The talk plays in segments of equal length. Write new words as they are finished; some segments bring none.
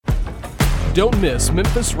Don't miss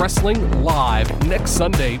Memphis Wrestling Live next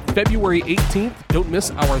Sunday, February 18th. Don't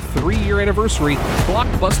miss our 3-year anniversary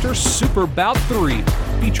Blockbuster Super Bout 3,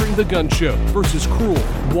 featuring The Gun Show versus Cruel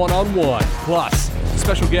one-on-one. Plus,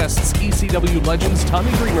 special guests ECW legends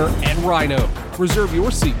Tommy Dreamer and Rhino. Reserve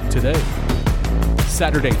your seat today.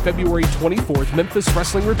 Saturday, February 24th, Memphis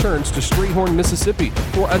Wrestling returns to Strayhorn, Mississippi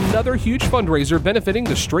for another huge fundraiser benefiting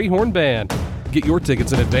the Strayhorn Band. Get your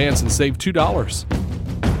tickets in advance and save $2.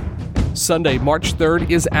 Sunday, March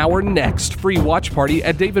 3rd is our next free watch party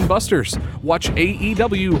at Dave & Buster's. Watch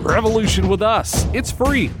AEW Revolution with us. It's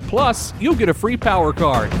free. Plus, you'll get a free power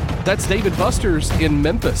card. That's Dave & Buster's in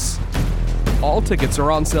Memphis. All tickets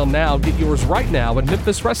are on sale now. Get yours right now at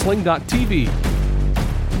memphiswrestling.tv.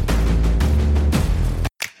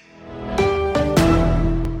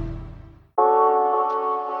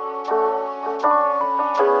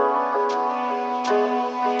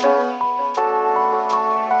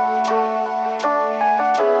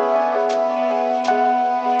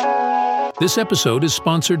 This episode is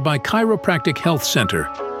sponsored by Chiropractic Health Center,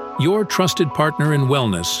 your trusted partner in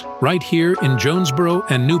wellness, right here in Jonesboro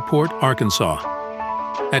and Newport, Arkansas.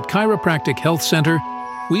 At Chiropractic Health Center,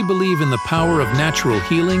 we believe in the power of natural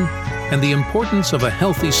healing and the importance of a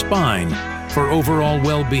healthy spine for overall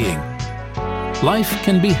well-being. Life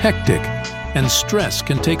can be hectic, and stress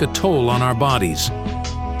can take a toll on our bodies.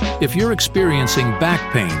 If you're experiencing back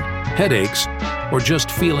pain, headaches, or just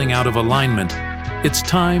feeling out of alignment, it's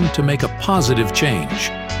time to make a positive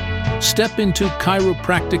change. Step into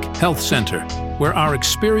Chiropractic Health Center, where our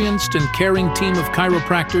experienced and caring team of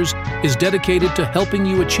chiropractors is dedicated to helping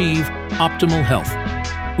you achieve optimal health.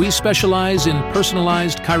 We specialize in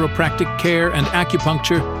personalized chiropractic care and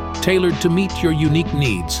acupuncture tailored to meet your unique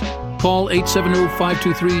needs. Call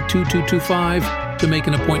 870-523-2225 to make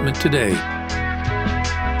an appointment today.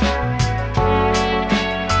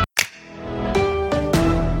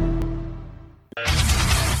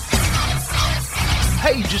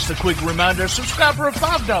 Hey, just a quick reminder, subscribe for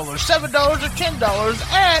 $5, $7, or $10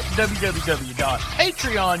 at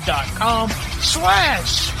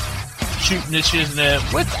www.patreon.com/Shooting the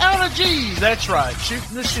Shiznit without a G. That's right,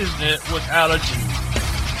 Shooting the Shiznit without a G.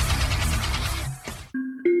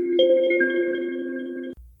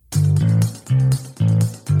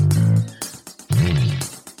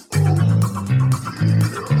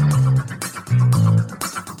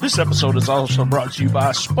 This episode is also brought to you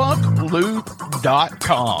by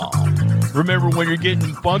SpunkLube.com. Remember, when you're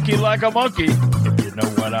getting funky like a monkey, if you know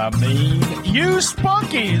what I mean, use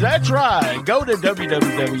Spunky. That's right. Go to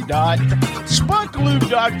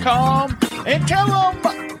www.SpunkLube.com and tell them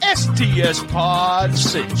STS Pod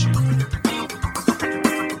sent you.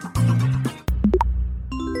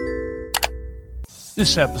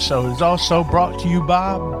 This episode is also brought to you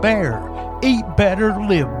by Bear. Eat better,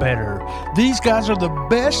 live better. These guys are the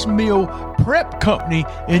best meal prep company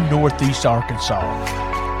in Northeast Arkansas.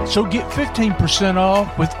 So get 15%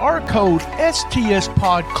 off with our code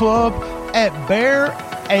STSPodClub at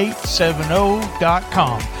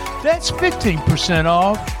bear870.com. That's 15%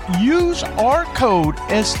 off. Use our code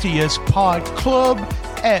STSPodClub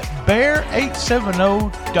at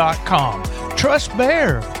bear870.com. Trust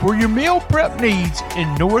Bear for your meal prep needs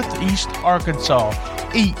in Northeast Arkansas.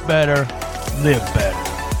 Eat better, live better.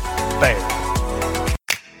 Bear.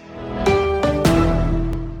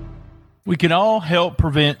 We can all help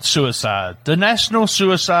prevent suicide. The National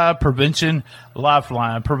Suicide Prevention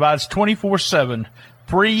Lifeline provides 24/7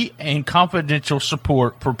 free and confidential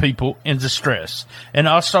support for people in distress, and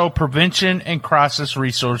also prevention and crisis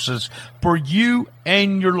resources for you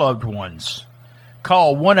and your loved ones.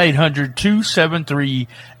 Call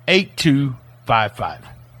 1-800-273-8255.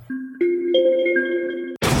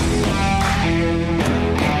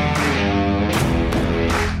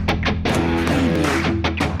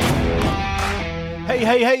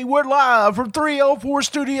 Hey, we're live from 304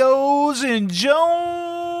 Studios in Jonesboro,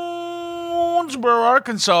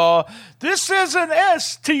 Arkansas. This is an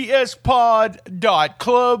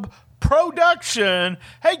STSPod.Club production.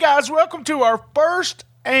 Hey guys, welcome to our first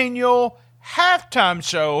annual halftime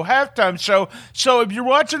show. So if you're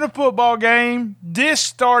watching a football game, this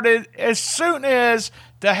started as soon as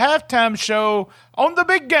the halftime show on the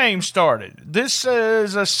big game started. This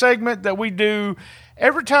is a segment that we do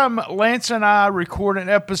every time Lance and I record an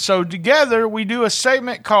episode together. We do a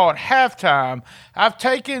segment called Halftime. I've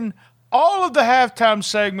taken all of the halftime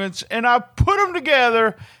segments and I've put them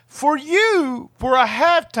together for you for a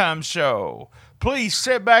halftime show. Please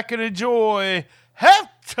sit back and enjoy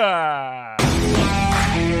Halftime.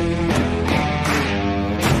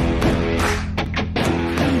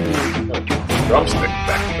 Drumstick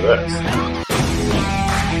back to this.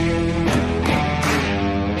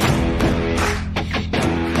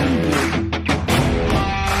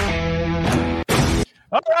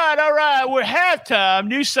 halftime,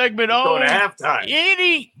 new segment Going on to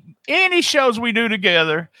halftime. Any shows we do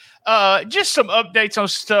together. Just some updates on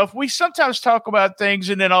stuff. We sometimes talk about things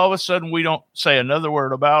and then all of a sudden we don't say another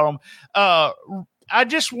word about them. I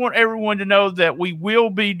just want everyone to know that we will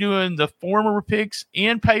be doing the former picks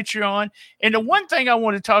in Patreon. And the one thing I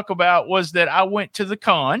want to talk about was that I went to the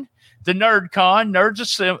con, the Nerd Con. Nerds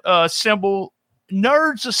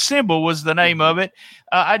Assemble was the name of it.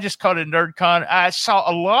 I just called it Nerd Con. I saw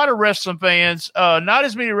a lot of wrestling fans, not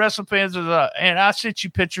as many wrestling fans as and I sent you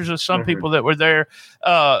pictures of some people that were there.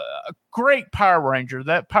 Great Power Ranger.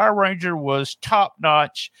 That Power Ranger was top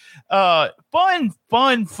notch.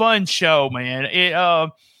 Fun show,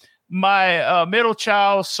 man. My middle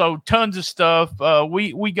child, so tons of stuff.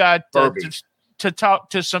 We got to talk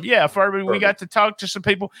to some, Furby. We got to talk to some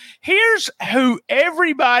people. Here's who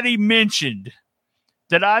everybody mentioned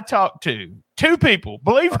that I talked to. 2 people,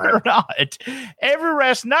 believe it or not.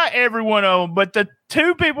 Not every one of them, but the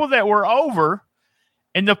 2 people that were over,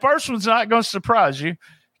 and the first one's not going to surprise you,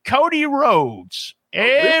 Cody Rhodes.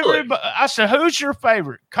 Really? I said, who's your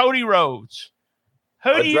favorite? Cody Rhodes.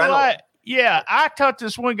 Who do you like? Yeah, I talked to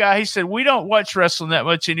this one guy. He said, we don't watch wrestling that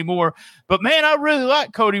much anymore, but man, I really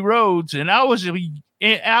like Cody Rhodes, and I was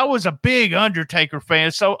a big Undertaker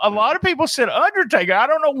fan. So a lot of people said Undertaker. I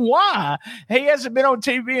don't know why. He hasn't been on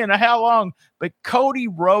TV in how long, but Cody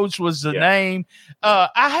Rhodes was the name. I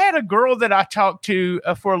had a girl that I talked to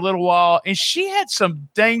for a little while, and she had some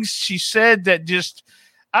things she said that just,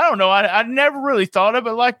 I don't know. I never really thought of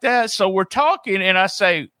it like that. So we're talking, and I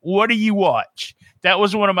say, what do you watch? That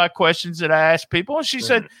was one of my questions that I asked people. And she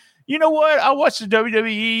said, you know what? I watched the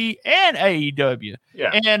WWE and AEW.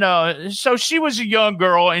 Yeah. And so she was a young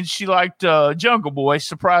girl, and she liked Jungle Boy.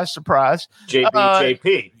 Surprise, surprise.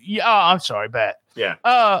 JP. Yeah, I'm sorry, Bat. Yeah.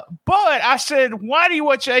 But I said, why do you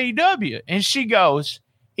watch AEW? And she goes,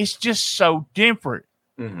 it's just so different.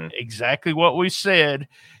 Mm-hmm. Exactly what we said.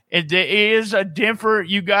 It is a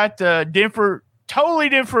different, you got the different, totally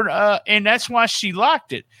different, and that's why she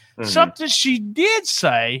liked it. Mm-hmm. Something she did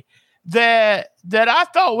say that I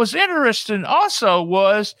thought was interesting also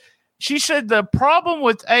was she said the problem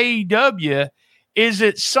with AEW is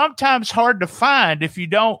it's sometimes hard to find. If you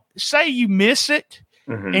don't, say you miss it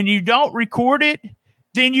and you don't record it,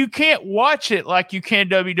 then you can't watch it like you can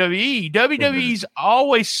WWE. WWE's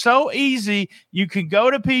always so easy. You can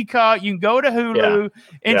go to Peacock, you can go to Hulu.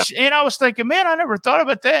 And I was thinking, man, I never thought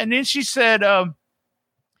about that. And then she said,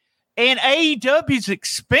 and AEW is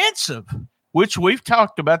expensive, which we've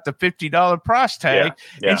talked about the $50 price tag.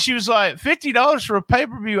 And she was like, $50 for a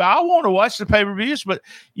pay-per-view. I want to watch the pay-per-views, but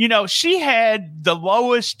she had the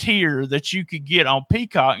lowest tier that you could get on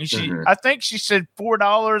Peacock. And she, I think she said $4 or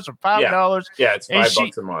 $5. Yeah, it's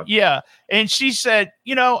 $5 a month. Yeah. And she said,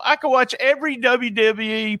 I could watch every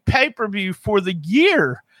WWE pay-per-view for the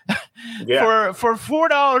year. For $4 or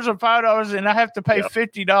 $5, and I have to pay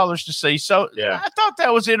 $50 to see. So I thought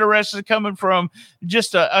that was interesting coming from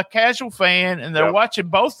just a casual fan, and they're watching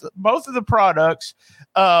both of the products.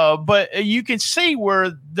 But you can see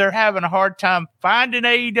where they're having a hard time finding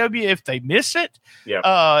AEW if they miss it.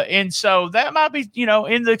 And so that might be,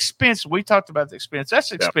 in the expense. We talked about the expense.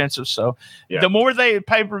 That's expensive. So the more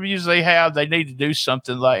pay-per-views they have, they need to do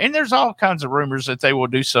something like, and there's all kinds of rumors that they will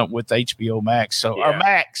do something with HBO Max. So or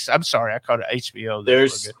Max, I'm sorry, I called it HBO.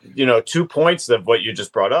 There's, 2 points of what you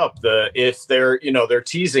just brought up. If they're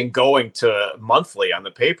teasing going to monthly on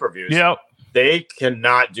the pay-per-views. They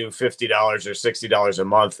cannot do $50 or $60 a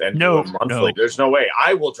month and do it monthly. There's no way.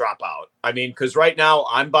 I will drop out. I mean, because right now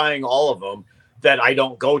I'm buying all of them that I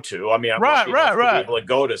don't go to. I mean, I'm lucky enough to be able to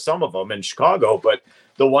go to some of them in Chicago, but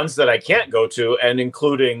the ones that I can't go to, and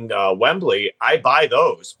including Wembley, I buy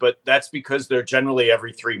those. But that's because they're generally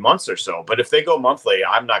every 3 months or so. But if they go monthly,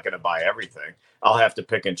 I'm not going to buy everything. I'll have to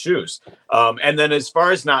pick and choose. And then as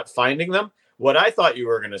far as not finding them, what I thought you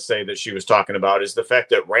were going to say that she was talking about is the fact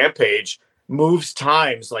that Rampage moves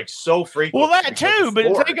times like so frequently. Well, that too, but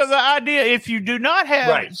think of the idea if you do not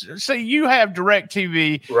have, say you have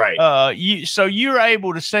DirecTV, so you're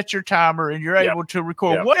able to set your timer and you're able to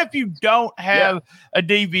record. What if you don't have a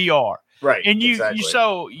DVR? Right. And you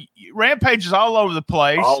so Rampage is all over the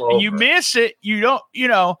place and you miss it. You don't,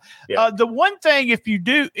 the one thing if you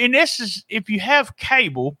do, and this is, if you have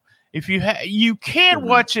cable, you can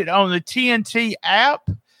watch it on the TNT app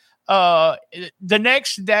the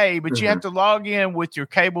next day, but you have to log in with your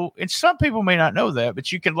cable. And some people may not know that,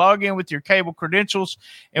 but you can log in with your cable credentials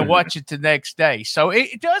and watch it the next day. So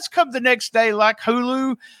it does come the next day, like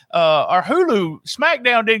Hulu, or Hulu.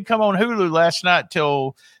 SmackDown didn't come on Hulu last night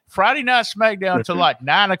till Friday night SmackDown till like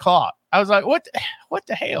 9 o'clock. I was like, what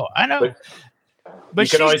the hell? I know.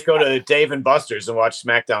 But you can always go to Dave and Buster's and watch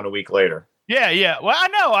SmackDown a week later. Yeah. Well, I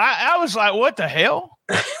know. I was like, what the hell?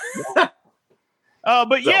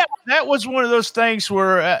 But yeah, that was one of those things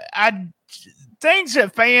where things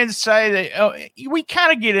that fans say that we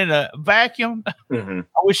kind of get in a vacuum. Mm-hmm.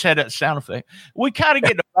 I wish I had that sound effect. We kind of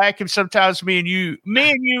get in a vacuum sometimes, me and you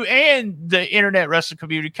and the internet wrestling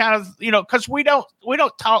community kind of, because we don't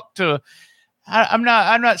talk to, I'm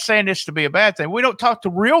not saying this to be a bad thing. We don't talk to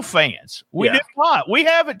real fans. We do not. We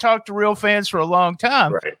haven't talked to real fans for a long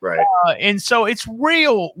time. Right. And so it's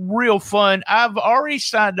real fun. I've already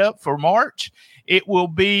signed up for March. It will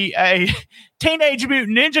be a Teenage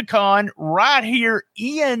Mutant Ninja Con right here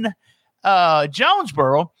in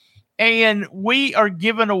Jonesboro. And we are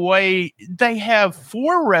giving away, they have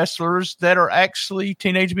 4 wrestlers that are actually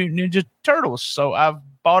Teenage Mutant Ninja Turtles. So I've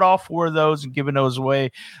bought all 4 of those and given those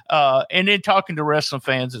away. And then talking to wrestling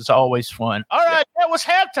fans, it's always fun. All right, that was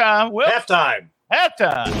halftime. Well, halftime. Back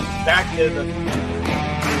to the...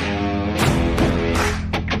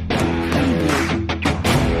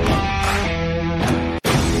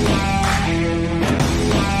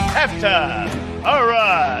 halftime. All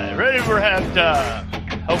right, ready for halftime.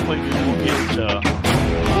 Hopefully we will get,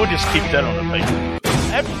 we'll just keep that on the paper.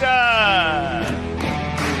 Halftime.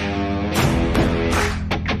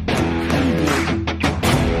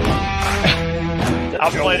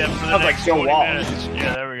 I'll play that for the next 20 minutes.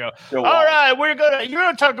 Yeah, there we go. All right, you're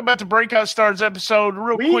gonna talk about the Breakout Stars episode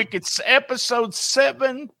real quick. It's episode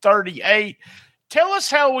 738. Tell us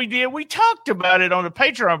how we did. We talked about it on the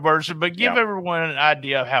Patreon version, but give everyone an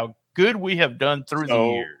idea of how good we have done through the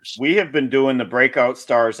years. We have been doing the Breakout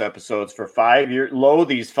Stars episodes for 5 years,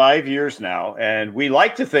 these 5 years now. And we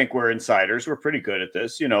like to think we're insiders. We're pretty good at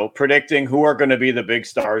this, predicting who are going to be the big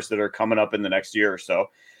stars that are coming up in the next year or so.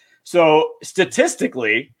 So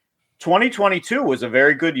statistically, 2022 was a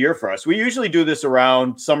very good year for us. We usually do this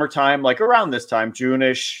around summertime, like around this time,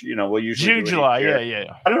 June-ish. We'll usually June, July, yeah.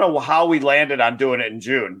 I don't know how we landed on doing it in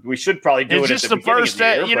June. We should probably do it at the beginning of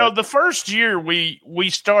the year. The first year we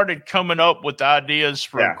started coming up with ideas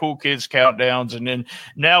for Cool Kids Countdowns, and then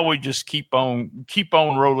now we just keep on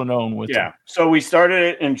rolling on with it. So we started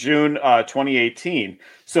it in June 2018.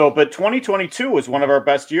 But 2022 was one of our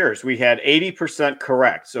best years. We had 80%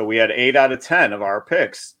 correct. So we had 8 out of 10 of our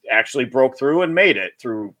picks actually broke through and made it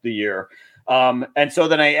through the year. And so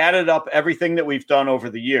then I added up everything that we've done over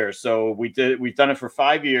the years. So we've done it for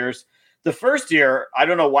 5 years. The first year, I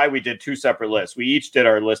don't know why we did 2 separate lists. We each did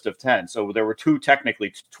our list of 10. So there were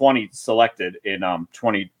technically 20 selected in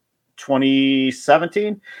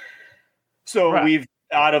 2017. So we've,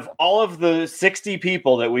 out of all of the 60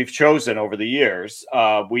 people that we've chosen over the years,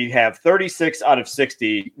 we have 36 out of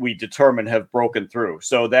 60 we determine have broken through.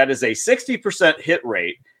 So that is a 60% hit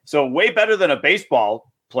rate. So way better than a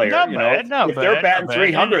baseball player. If they're batting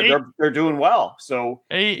 300, they're doing well. So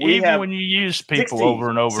even when you use people over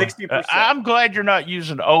and over, 60%. I'm glad you're not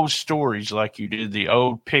using old stories like you did the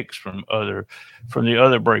old picks from the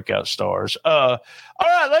other Breakout Stars. All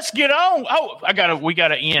right, let's get on. We got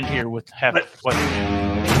to end here with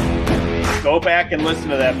go back and listen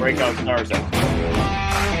to that Breakout Stars episode.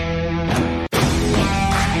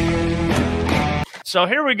 So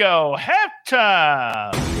here we go.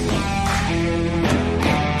 Halftime.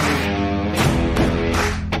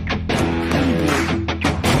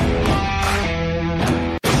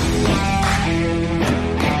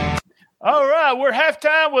 All right, we're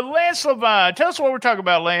halftime with Lance Levine. Tell us what we're talking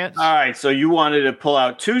about, Lance. All right, so you wanted to pull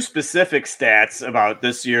out 2 specific stats about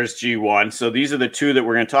this year's G1. So these are the 2 that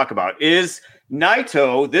we're going to talk about. Is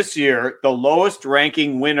Naito this year the lowest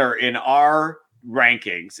ranking winner in our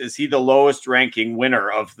rankings? Is he the lowest ranking winner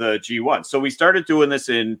of the G1? So we started doing this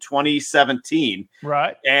in 2017.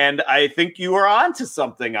 Right. And I think you were onto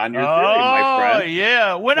something on your theory, my friend. Oh,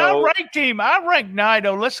 yeah. When I ranked him, I ranked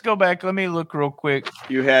Naito. Let's go back. Let me look real quick.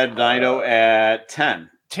 You had Naito at 10.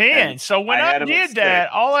 10. So when I did that,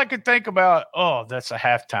 all I could think about, that's a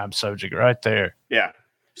halftime subject right there. Yeah.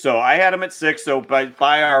 So I had him at 6. So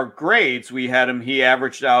by our grades, he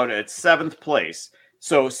averaged out at 7th place.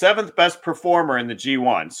 So 7th best performer in the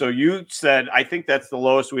G1. So you said, I think that's the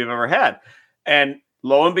lowest we've ever had. And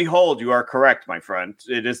lo and behold, you are correct, my friend.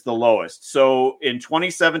 It is the lowest. So in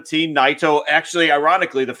 2017, Naito, actually,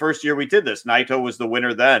 ironically, the first year we did this, Naito was the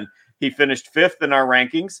winner then. He finished 5th in our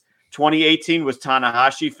rankings. 2018 was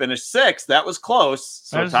Tanahashi, finished 6th. That was close.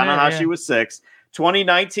 So Tanahashi was 6th.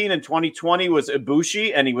 2019 and 2020 was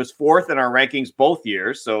Ibushi, and he was 4th in our rankings both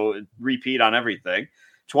years. So repeat on everything.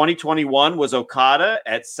 2021 was Okada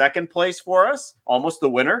at 2nd place for us, almost the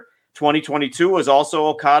winner. 2022 was also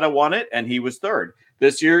Okada won it, and he was 3rd.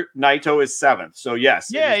 This year, Naito is 7th. So, yes,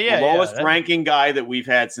 the lowest ranking guy that we've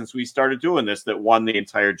had since we started doing this that won the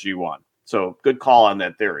entire G1. So, good call on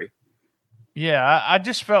that theory. Yeah, I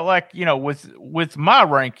just felt like, with my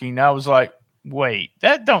ranking, I was like, wait,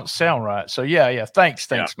 that don't sound right. So, thanks,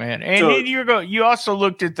 man. And then you also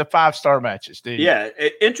looked at the 5-star matches, didn't you? Yeah,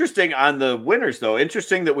 interesting on the winners, though.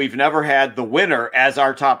 Interesting that we've never had the winner as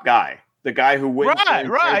our top guy. The guy who wins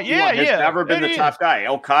right, has never been the top guy.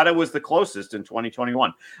 Okada was the closest in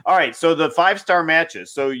 2021. All right, so the 5-star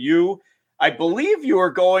matches. So I believe you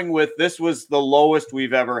were going with this was the lowest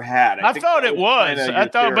we've ever had. I thought it was.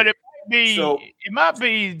 But it might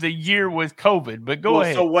be the year with COVID. But go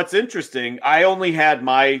ahead. So what's interesting? I only had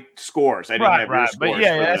my scores. I didn't have your scores. But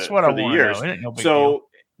that's what I want to know. So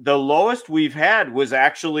the lowest we've had was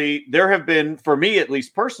actually there have been, for me at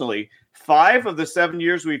least personally, 5 of the 7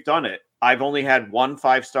 years we've done it. I've only had 1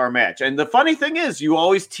 5-star match. And the funny thing is, you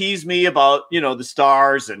always tease me about, the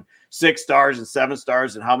stars and 6 stars and 7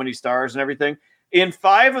 stars and how many stars and everything. In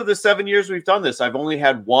 5 of the 7 years we've done this, I've only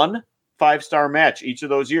had 1 5-star match each of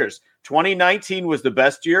those years. 2019 was the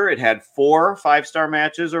best year. It had 4 5-star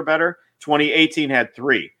matches or better. 2018 had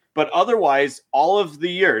 3. But otherwise, all of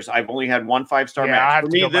the years, I've only had 1 5-star match. For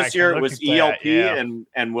me, this year, it was ELP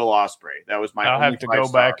and Will Ospreay. That was my I'll have to go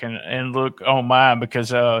back and look on mine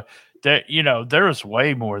because there was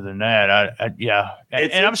way more than that.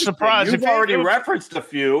 And I'm surprised. You've already referenced a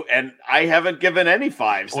few, and I haven't given any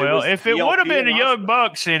 5s. Well, if it would have been the Young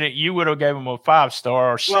Bucks in it, you would have given them a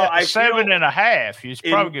 5-star or 7.5. You'd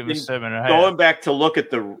probably give them 7.5. Going back to look at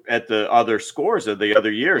the other scores of the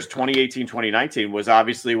other years, 2018, 2019 was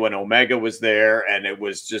obviously when Omega was there, and it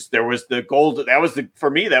was just there was the gold. For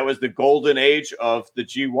me, that was the golden age of the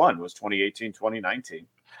G1 was 2018, 2019.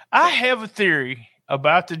 I have a theory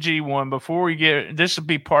about the G1 before we get this will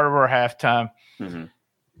be part of our halftime. Mm-hmm.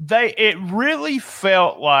 It really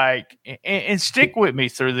felt like, and stick with me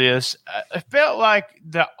through this, it felt like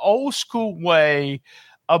the old school way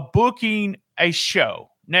of booking a show.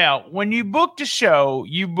 Now, when you booked a show,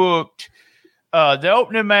 you booked the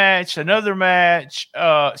opening match, another match,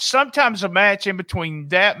 sometimes a match in between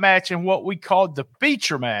that match and what we called the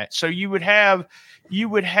feature match. So you would have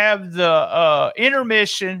the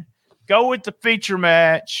intermission, go with the feature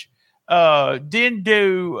match, then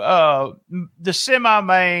do the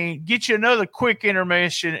semi-main, get you another quick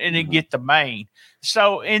intermission, and then get the main.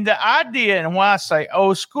 So, and the idea, and why I say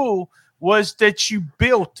old school, was that you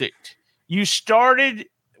built it. You started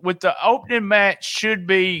with the opening match should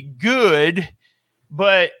be good,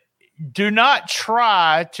 but do not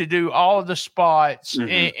try to do all the spots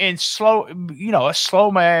and slow, a slow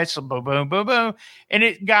match, boom, boom, boom, boom. And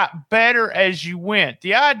it got better as you went.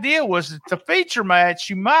 The idea was that the feature match,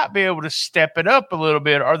 you might be able to step it up a little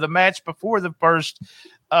bit, or the match before the first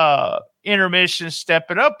intermission, step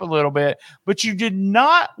it up a little bit. But you did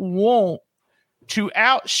not want to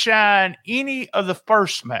outshine any of the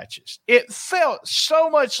first matches. It felt so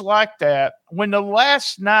much like that when the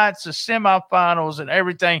last nights, the semifinals and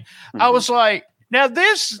everything, I was like, now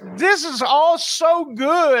this is all so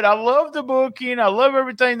good. I love the booking. I love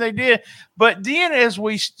everything they did. But then as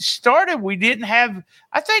we started, we didn't have,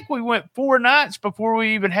 I think we went 4 nights before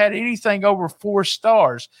we even had anything over 4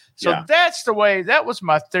 stars. So that's the way, that was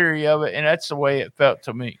my theory of it. And that's the way it felt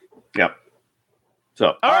to me. Yep.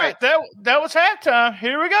 So, all right, that was halftime.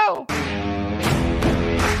 Here we go.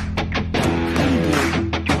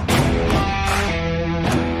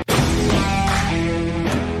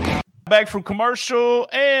 Back from commercial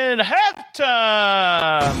and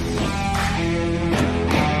halftime.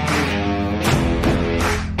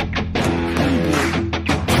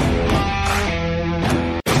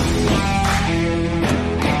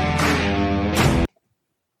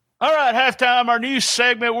 All right, halftime, our new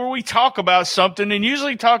segment where we talk about something and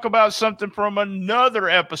usually talk about something from another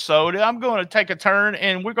episode. I'm going to take a turn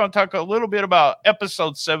and we're going to talk a little bit about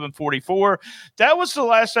episode 744. That was the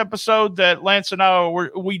last episode that Lance and I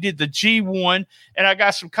we did the G1, and I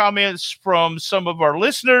got some comments from some of our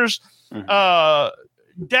listeners. Shout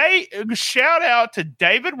out to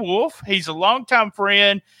David Wolf. He's a longtime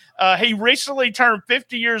friend. He recently turned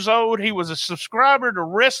 50 years old. He was a subscriber to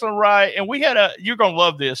Wrestling Right, and you're going to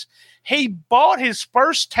love this. He bought his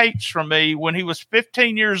first tapes from me when he was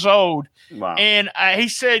 15 years old. Wow. And he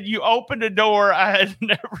said, you opened the door. I had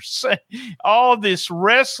never seen all this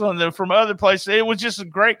wrestling from other places. It was just a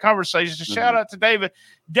great conversation. So shout out to David.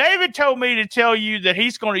 David told me to tell you that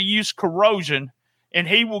he's going to use Corrosion, and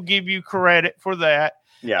he will give you credit for that.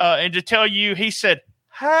 Yeah. And to tell you, he said,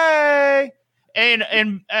 hey. And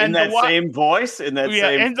in that same voice, and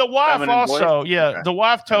the wife also, voice? Okay. The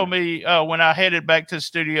wife told me when I headed back to the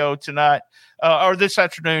studio tonight or this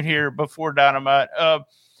afternoon here before Dynamite,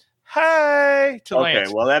 hey to Lance.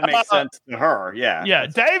 Okay, well that makes sense to her. Yeah.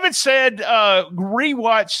 David said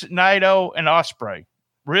rewatch Naito and Ospreay.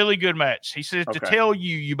 Really good match. He said to tell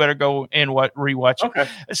you better go and rewatch it. Okay.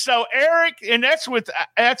 So Eric, and that's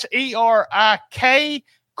ERIK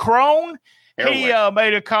Crone. He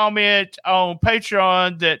made a comment on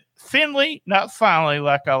Patreon that Finley, not finally,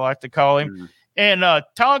 like I like to call him, and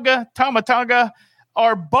Tama Tonga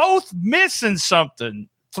are both missing something.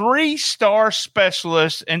 3-star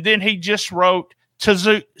specialists, and then he just wrote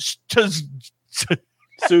Tsuji.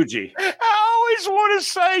 I always want to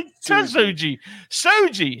say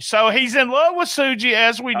Tsuji. So he's in love with Tsuji,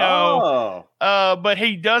 as we know. But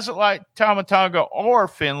he doesn't like Tama Tonga or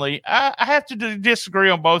Finley. I have to disagree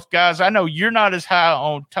on both guys. I know you're not as high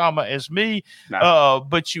on Tama as me,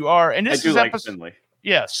 but you are. And this is episode Finley.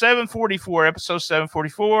 Yeah, 744, episode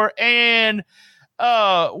 744. And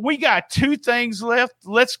we got 2 things left.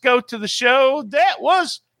 Let's go to the show. That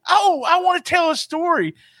was, I want to tell a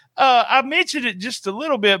story. I mentioned it just a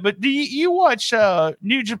little bit, but do you watch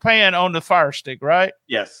New Japan on the Fire Stick, right?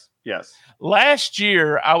 Yes. Last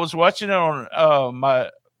year, I was watching it on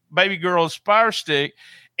my baby girl's Fire Stick,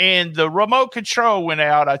 and the remote control went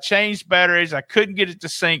out. I changed batteries. I couldn't get it to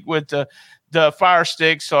sync with the Fire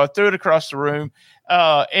Stick, so I threw it across the room.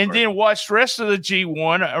 Then watched the rest of the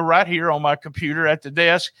G1 right here on my computer at the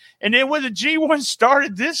desk. And then when the G1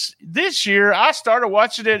 started this year, I started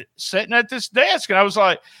watching it sitting at this desk. And I was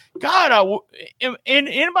like, God, in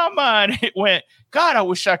my mind, it went, God, I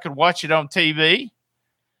wish I could watch it on TV.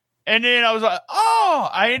 And then I was like,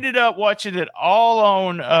 I ended up watching it all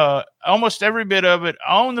on almost every bit of it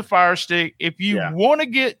on the Fire Stick. If you want to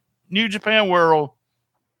get New Japan World,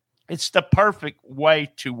 it's the perfect way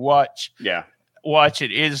to watch. Yeah. Watch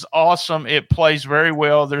it. It is awesome. It plays very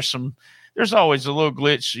well. There's always a little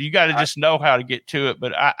glitch. You got to just know how to get to it.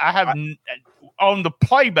 But I have on the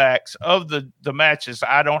playbacks of the matches,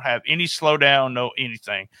 I don't have any slowdown, no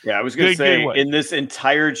anything. Yeah, I was going to say in this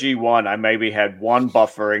entire G1, I maybe had one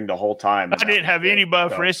buffering the whole time. I didn't have any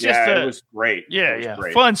buffer. So, it's just it was great. Yeah,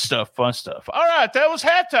 great. Fun stuff. All right, that was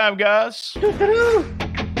halftime, guys.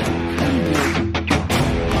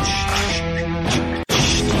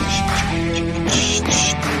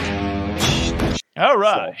 All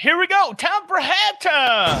right, here we go. Time for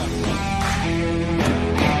halftime.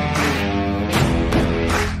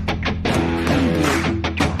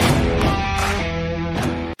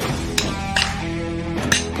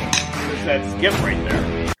 There's that skip right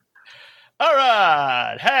there. All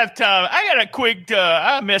right, halftime. I got a quick.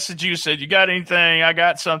 I messaged you, said you got anything? I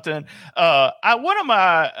got something. One of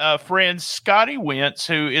my friends, Scotty Wentz,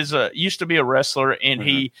 who is used to be a wrestler, and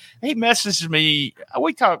he messaged me.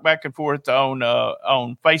 We talk back and forth on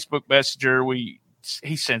Facebook Messenger.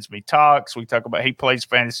 He sends me talks. We talk about he plays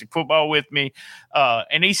fantasy football with me,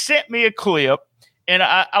 and he sent me a clip. And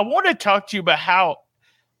I want to talk to you about how,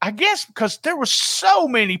 I guess, because there were so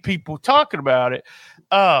many people talking about it.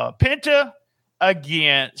 Penta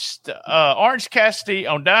against Orange Cassidy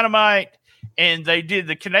on Dynamite, and they did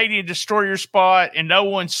the Canadian Destroyer spot, and no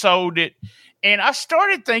one sold it. And I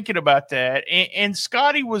started thinking about that. And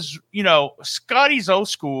Scotty was, Scotty's old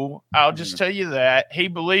school. I'll just tell you that. He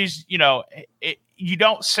believes, you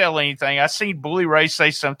don't sell anything. I seen Bully Ray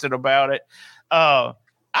say something about it. I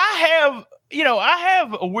have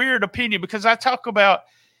a weird opinion because I talk about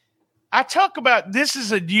this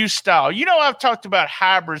is a new style. I've talked about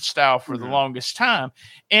hybrid style for the longest time.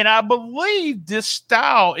 And I believe this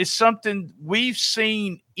style is something we've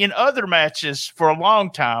seen in other matches for a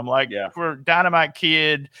long time, for Dynamite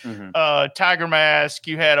Kid, Tiger Mask.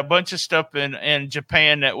 You had a bunch of stuff in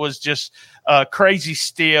Japan that was just crazy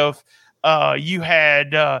stiff. You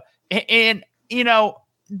had,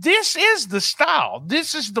 this is the style.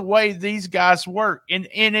 This is the way these guys work. And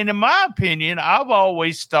in my opinion, I've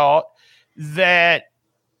always thought that,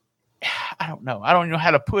 I don't know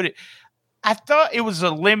how to put it. I thought it was a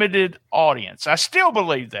limited audience. I still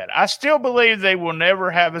believe that. I still believe they will never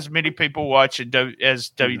have as many people watch it as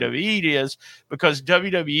WWE is, because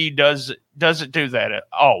WWE doesn't do that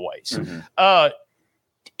always.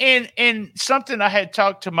 And something I had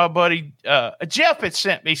talked to my buddy Jeff had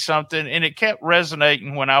sent me something, and it kept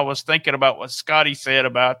resonating when I was thinking about what Scotty said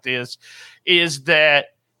about this, is that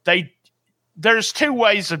there's 2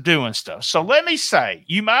 ways of doing stuff. So let me say,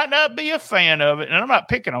 you might not be a fan of it, and I'm not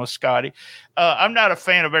picking on Scotty. I'm not a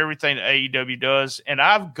fan of everything that AEW does, and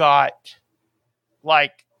I've got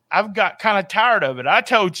kind of tired of it. I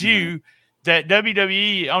told you that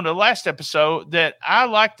WWE on the last episode that I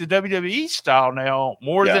like the WWE style now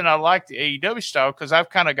more than I like the AEW style because I've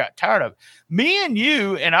kind of got tired of it. Me and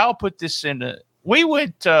you, and I'll put this we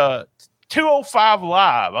went 205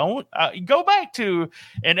 Live. I want go back to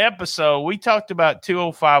an episode. We talked about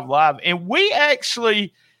 205 Live, and we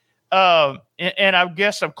actually, and I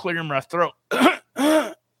guess I'm clearing my throat.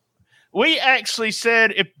 We actually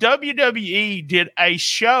said if WWE did a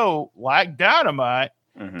show like Dynamite,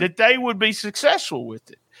 that they would be successful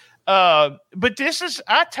with it. But this is,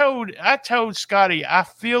 I told Scotty, I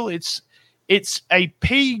feel it's a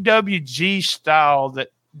PWG style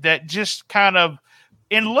that just kind of,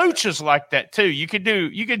 in luchas like that too. You could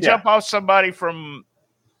jump off somebody from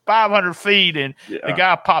 500 feet and the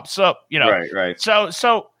guy pops up, Right.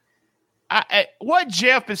 So what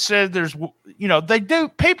Jeff has said,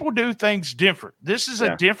 people do things different. This is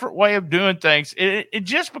a different way of doing things. It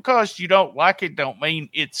just because you don't like it don't mean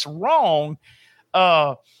it's wrong.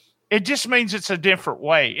 It just means it's a different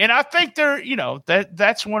way. And I think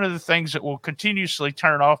that's one of the things that will continuously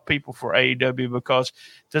turn off people for AEW because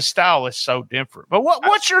the style is so different. But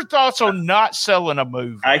what's your thoughts on not selling a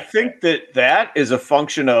movie? I think that is a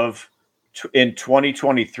function of in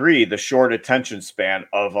 2023, the short attention span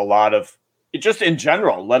of a lot of just in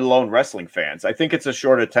general, let alone wrestling fans. I think it's a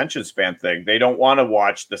short attention span thing. They don't want to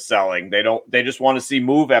watch the selling. They just want to see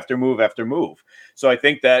move after move after move. So I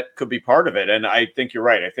think that could be part of it. And I think you're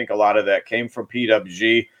right. I think a lot of that came from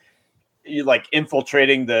PWG, like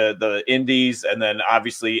infiltrating the indies. And then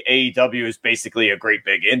obviously AEW is basically a great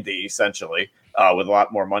big indie, essentially, with a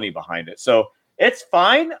lot more money behind it. So it's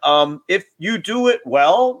fine. If you do it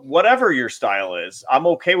well, whatever your style is, I'm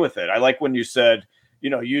okay with it. I like when you said,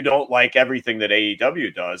 you don't like everything that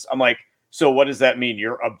AEW does. I'm like, so what does that mean?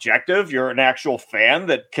 You're objective. You're an actual fan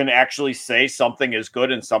that can actually say something is good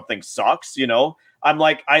and something sucks. I'm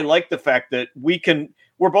like, I like the fact that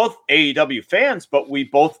we're both AEW fans, but we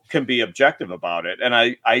both can be objective about it. And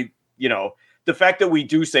I the fact that we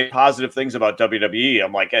do say positive things about WWE,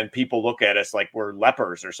 I'm like, and people look at us like we're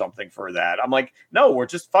lepers or something for that. I'm like, no, we're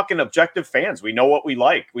just fucking objective fans. We know what we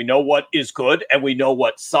like. We know what is good and we know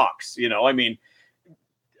what sucks. I mean,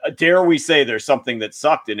 dare we say there's something that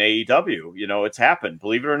sucked in AEW? It's happened.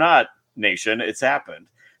 Believe it or not, nation, it's happened.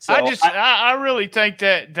 So I really think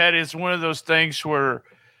that is one of those things where,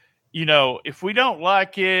 if we don't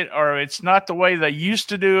like it or it's not the way they used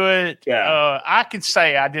to do it, I can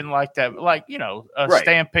say I didn't like that. Like,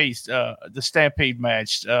 Stampede, the Stampede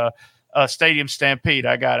match, Stadium Stampede.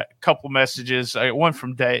 I got a couple messages. One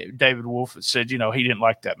from David Wolf that said, he didn't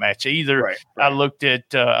like that match either. Right. I looked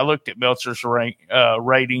at Meltzer's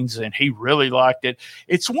ratings and he really liked it.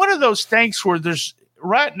 It's one of those things where there's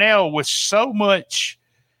right now with so much,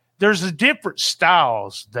 there's a different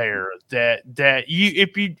styles there that we're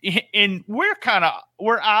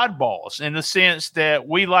oddballs in the sense that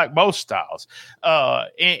we like both styles.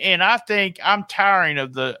 And I think I'm tiring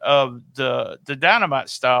of the Dynamite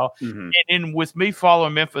style. Mm-hmm. And with me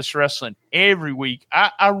following Memphis Wrestling every week,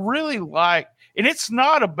 I really like, and it's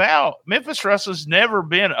not about Memphis Wrestling's never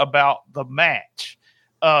been about the match.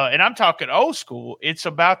 And I'm talking old school. It's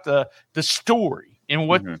about the story. And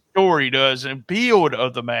what the story does and build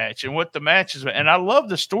of the match and what the match is. And I love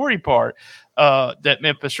the story part that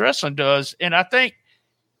Memphis Wrestling does. And I think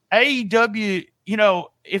AEW,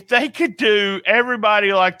 if they could do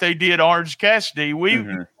everybody like they did Orange Cassidy, we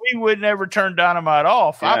would never turn Dynamite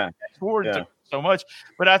off. I look forward to it so much.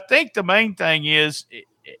 But I think the main thing is,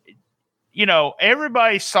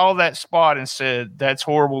 everybody saw that spot and said, that's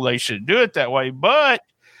horrible. They should do it that way. But,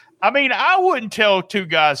 I mean, I wouldn't tell two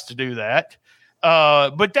guys to do that.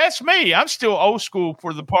 But that's me. I'm still old school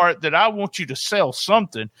for the part that I want you to sell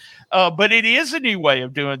something. But it is a new way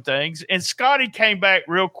of doing things. And Scotty came back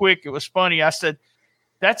real quick. It was funny. I said,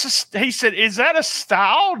 he said, is that a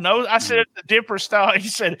style? No, I said, it's a different style. He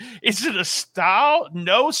said, is it a style?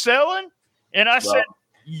 No selling? And I said,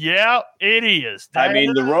 yeah, it is.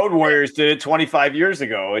 The Road Warriors did it 25 years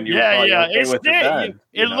ago, and you were probably okay with it then.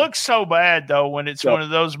 It looks so bad, though, when it's one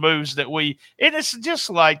of those moves that and it's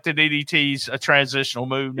just like the DDT's a transitional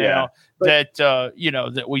move now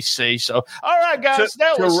that we see. So, all right, guys.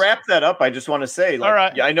 To wrap that up, I just want to say, all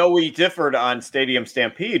right. I know we differed on Stadium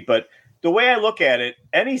Stampede, but the way I look at it,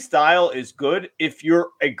 any style is good if you're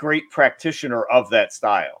a great practitioner of that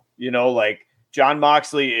style. Like, John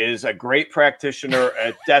Moxley is a great practitioner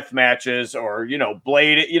at death matches or,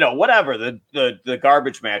 blade, whatever, the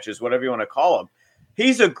garbage matches, whatever you want to call them.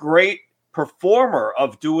 He's a great performer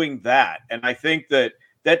of doing that. And I think that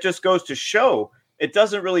just goes to show it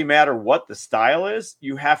doesn't really matter what the style is.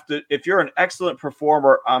 You have to, if you're an excellent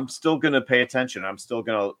performer, I'm still going to pay attention. I'm still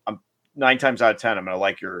going to, 9 times out of 10, I'm going to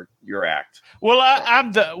like your act. Well,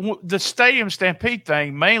 I'm the Stadium Stampede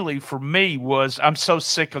thing mainly for me was I'm so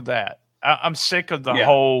sick of that. I'm sick of the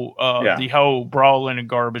whole brawling and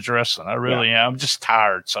garbage wrestling. I really am. I'm just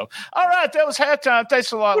tired. So, all right, that was halftime.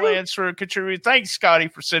 Thanks a lot, Lance, for contributing. Thanks, Scotty,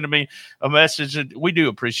 for sending me a message. We do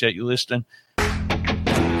appreciate you listening.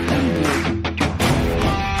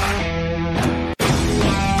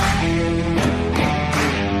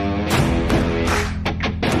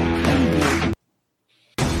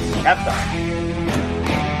 Halftime.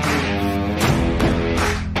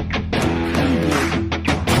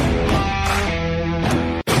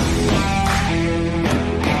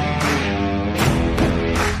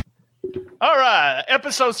 All right,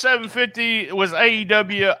 episode 750 was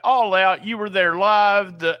AEW All Out. You were there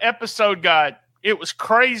live. The episode it was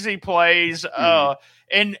crazy plays,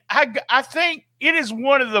 and I think it is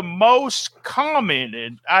one of the most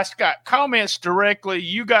commented. I got comments directly.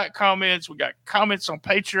 You got comments. We got comments on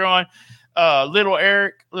Patreon. Little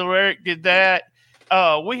Eric did that.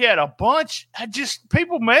 We had a bunch.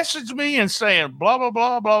 People messaged me and saying blah blah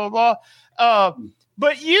blah blah blah blah.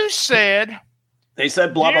 But you said. They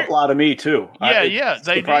said blah, blah, blah to me, too. Yeah,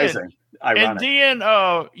 they surprising. did. Ironic. And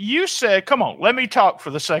then you said, come on, let me talk for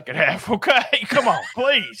the second half, okay? Come on,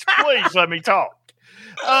 please let me talk.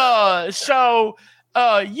 So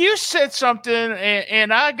you said something,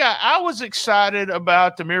 and I was excited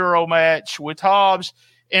about the Miro match with Hobbs,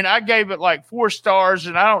 and I gave it like 4 stars,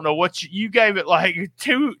 and I don't know what you gave it like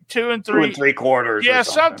 2 and 3. 2 3/4. Yeah,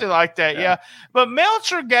 something like that, yeah. But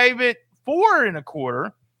Meltzer gave it 4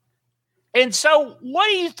 1/4. And so what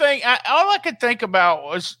do you think? All I could think about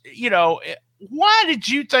was, why did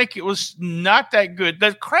you think it was not that good?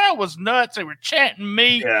 The crowd was nuts. They were chanting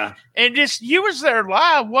me. Yeah. And you was there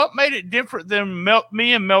live. What made it different than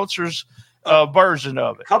me and Meltzer's version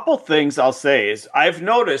of it? A couple things I'll say is I've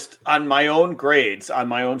noticed on my own grades, on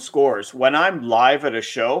my own scores, when I'm live at a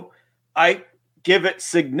show, I give it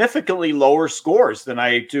significantly lower scores than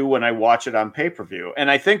I do when I watch it on pay-per-view. And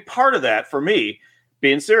I think part of that for me,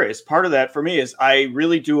 being serious, part of that for me is I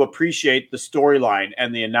really do appreciate the storyline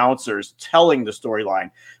and the announcers telling the storyline,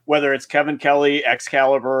 whether it's Kevin Kelly,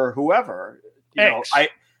 Excalibur, whoever.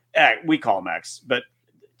 We call him X, but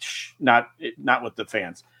not with the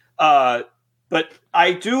fans. But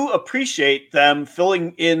I do appreciate them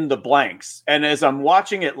filling in the blanks. And as I'm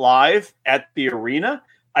watching it live at the arena,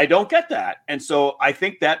 I don't get that. And so I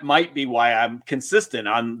think that might be why I'm consistent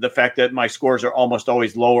on the fact that my scores are almost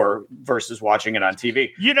always lower versus watching it on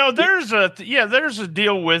TV. There's a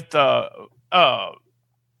deal with that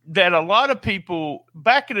a lot of people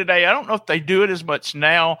back in the day, I don't know if they do it as much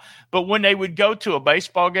now, but when they would go to a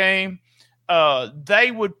baseball game,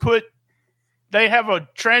 they have a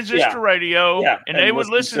transistor radio and they would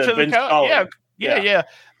listen to the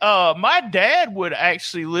my dad would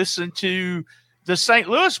actually listen to the St.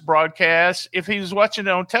 Louis broadcast. If he was watching it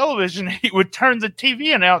on television, he would turn the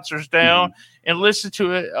TV announcers down and listen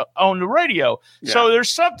to it on the radio. Yeah. So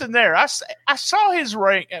there's something there. I saw his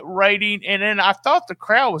rating, and then I thought the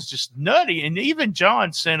crowd was just nutty. And even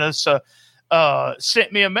John sent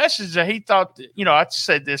me a message that he thought, I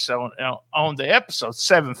said this on the episode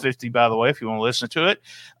 750, by the way, if you want to listen to it.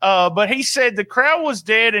 But he said the crowd was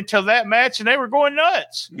dead until that match, and they were going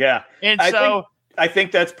nuts. Yeah. And I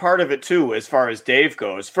think that's part of it too, as far as Dave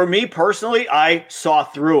goes. For me personally, I saw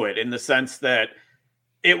through it in the sense that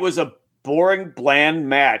it was a boring, bland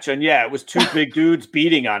match. And it was 2 big dudes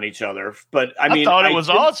beating on each other. But I thought it was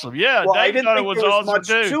awesome. Yeah. Well, I didn't think there was awesome much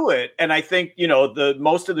to it. And I think, the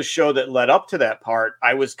most of the show that led up to that part,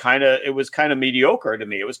 it was kind of mediocre to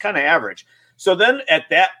me. It was kind of average. So then at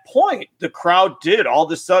that point, the crowd did all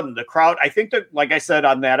of a sudden, I think that, like I said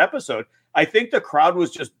on that episode, I think the crowd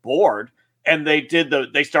was just bored. And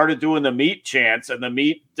they started doing the meat chants and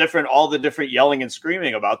all the different yelling and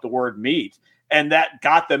screaming about the word meat. And that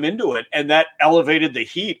got them into it. And that elevated the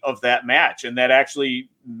heat of that match. And that actually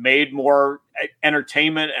made more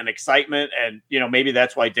entertainment and excitement. And, maybe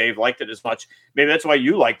that's why Dave liked it as much. Maybe that's why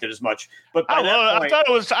you liked it as much. But I like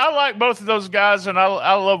both of those guys. And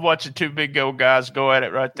I love watching 2 big old guys go at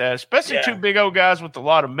it right there, especially 2 big old guys with a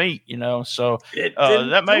lot of meat, So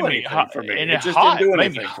that made me hot for me. And it just didn't do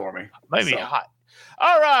anything for me. Made me hot.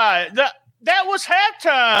 All right. That was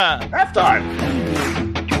halftime. Halftime.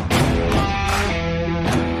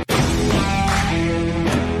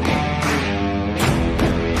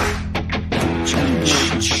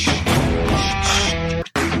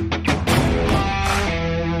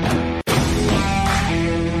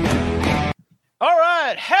 All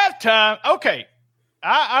right, halftime. Okay,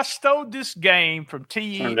 I stole this game from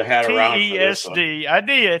TESD. I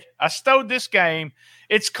did. I stole this game,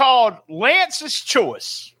 It's called Lance's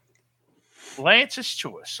Choice. Lance's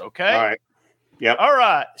Choice, okay? All right. Yep. All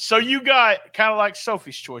right. So you got kind of like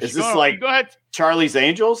Sophie's Choice. Is this like go ahead. Charlie's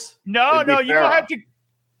Angels? No, you don't have to.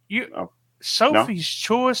 Sophie's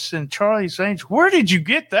Choice and Charlie's Angels. Where did you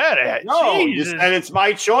get that at? No, and it's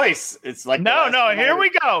my choice. It's like no. Here we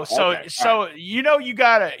go. So right.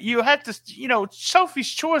 You have to. Sophie's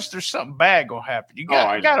Choice. There's something bad gonna happen. You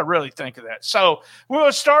got to really think of that. So we're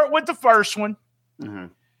gonna start with the first one. Mm-hmm.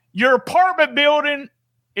 Your apartment building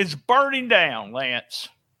is burning down, Lance.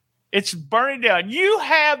 It's burning down. You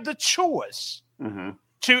have the choice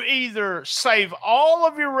to either save all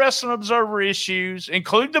of your Wrestling Observer issues,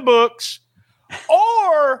 include the books,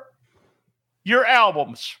 or your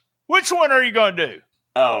albums. Which one are you going to do?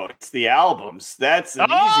 Oh, it's the albums. That's an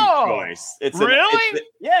easy choice. Really?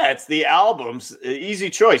 It's the albums. Easy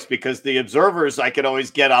choice because the Observers I could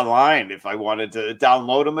always get online if I wanted to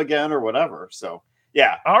download them again or whatever. So,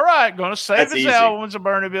 yeah. All right. Going to save his albums and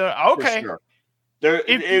burn it. Okay. Sure.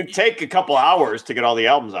 It would take a couple hours to get all the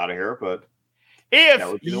albums out of here, but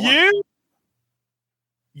if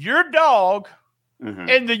your dog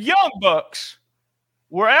and the Young Bucks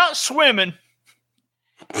were out swimming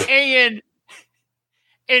and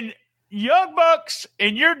Young Bucks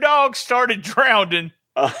and your dog started drowning,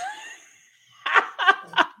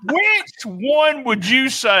 which one would you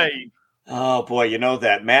save? Oh boy,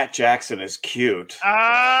 that Matt Jackson is cute.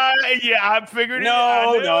 I figured.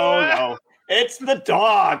 No. It's the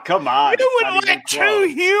dog. Come on. You would let two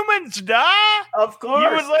humans die? Of course. You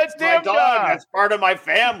would let them die. That's part of my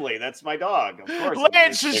family. That's my dog. Of course.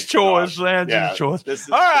 Lance's choice. Lance's choice.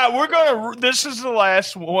 All right, this is the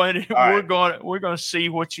last one. Right. We're gonna see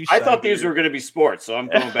what you say. I thought these were gonna be sports, so I'm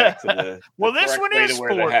going back to the well, this one is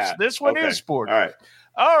sports. This one is sports.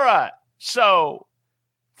 All right. So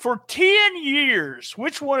for 10 years,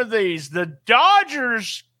 which one of these? The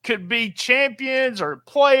Dodgers could be champions or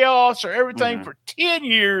playoffs or everything for 10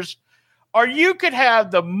 years, or you could have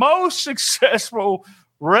the most successful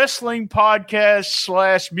wrestling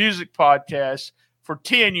podcast / music podcast for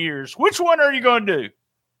 10 years. Which one are you going to do?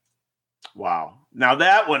 Wow. Now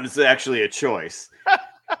that one is actually a choice.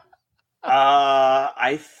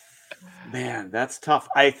 Man, that's tough.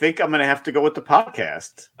 I think I'm going to have to go with the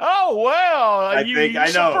podcast. Oh, well, you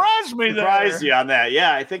surprised me there. Surprised you on that.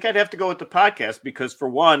 Yeah, I think I'd have to go with the podcast because, for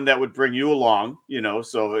one, that would bring you along,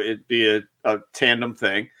 so it'd be a tandem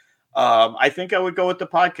thing. I think I would go with the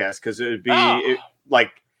podcast because it would be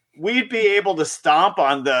we'd be able to stomp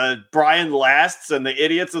on the Brian Lasts and the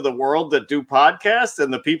idiots of the world that do podcasts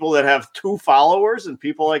and the people that have 2 followers and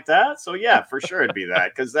people like that. So, yeah, for sure it'd be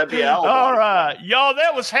that because that'd be a hell of a All right. Y'all,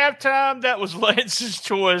 that was halftime. That was Lance's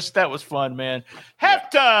choice. That was fun, man.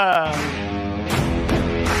 Halftime.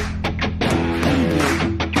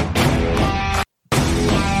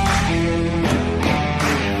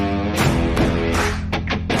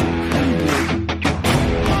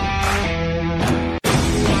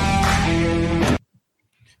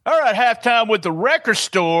 All right, halftime with the Record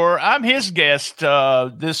Store. I'm his guest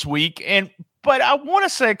this week, but I want to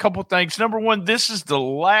say a couple things. Number one, this is the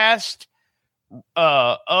last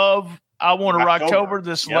of I Want to Rocktober.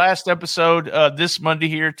 This last episode this Monday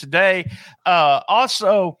here today.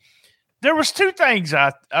 Also, there was 2 things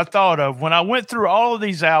I thought of when I went through all of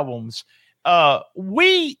these albums.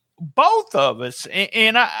 Both of us,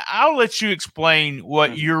 and I'll let you explain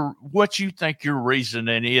what you think your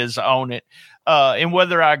reasoning is on it. And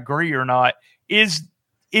whether I agree or not, is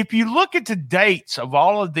if you look at the dates of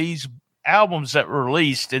all of these albums that were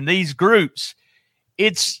released in these groups,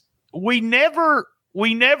 we never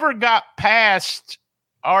got past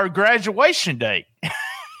our graduation date.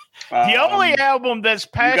 The only album that's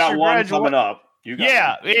past your graduation coming up.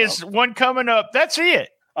 Is one coming up. That's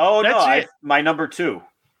it. Oh, that's my number 2.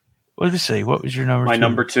 Let me see. What was your number 2? My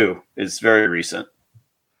number 2 is very recent.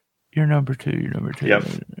 Your number 2. Yep.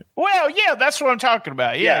 Well, yeah, that's what I'm talking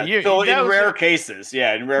about. Yeah. So in rare cases.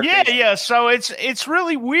 Yeah. So it's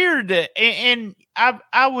really weird that, and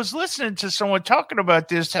I was listening to someone talking about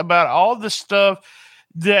this, about all the stuff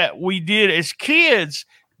that we did as kids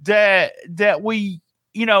that we,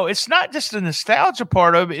 it's not just the nostalgia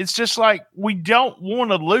part of it. It's just like, we don't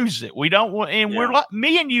want to lose it. We don't want, and we're like,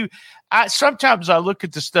 me and you, sometimes I look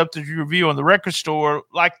at the stuff that you review on the Record Store,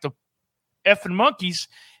 like the effing Monkeys,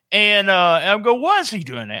 and I go, why is he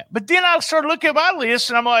doing that? But then I started looking at my list,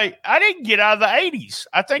 and I'm like, I didn't get out of the 80s.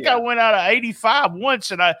 I think I went out of 85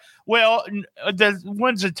 once, and the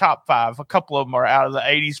ones in top 5, a couple of them are out of the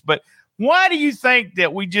 80s. But why do you think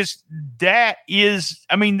that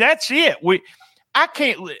that's it? I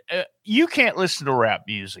can't. You can't listen to rap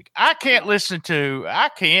music. I can't listen to. I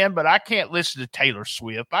can, but I can't listen to Taylor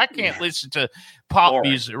Swift. I can't listen to pop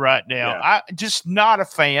music right now. I just not a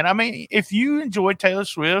fan. I mean, if you enjoy Taylor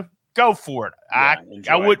Swift, go for it. I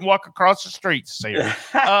wouldn't walk across the street to see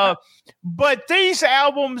her. But these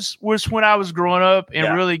albums was when I was growing up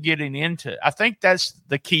and really getting into it. I think that's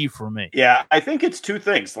the key for me. Yeah, I think it's two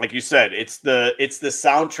things. Like you said, it's the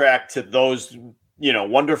soundtrack to those,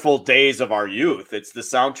 wonderful days of our youth. It's the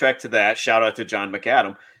soundtrack to that. Shout out to John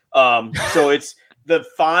McAdam. So it's the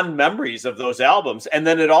fond memories of those albums. And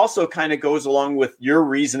then it also kind of goes along with your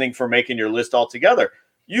reasoning for making your list altogether.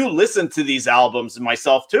 You listen to these albums, and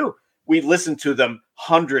myself too. We listened to them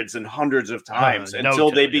hundreds and hundreds of times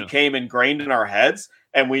until they became ingrained in our heads.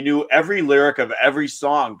 And we knew every lyric of every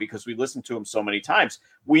song because we listened to them so many times.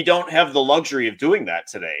 We don't have the luxury of doing that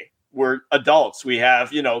today. We're adults. We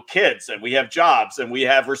have, kids, and we have jobs, and we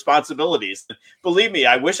have responsibilities. Believe me,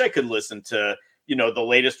 I wish I could listen to, the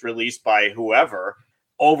latest release by whoever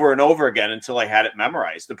over and over again until I had it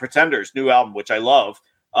memorized. The Pretenders' new album, which I love,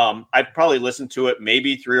 I'd probably listened to it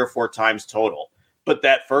maybe 3 or 4 times total. But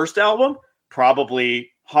that first album,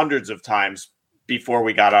 probably hundreds of times before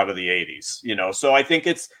we got out of the 80s, So I think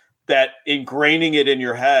it's that ingraining it in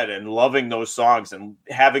your head and loving those songs and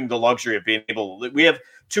having the luxury of being we have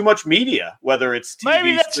too much media, whether it's TV,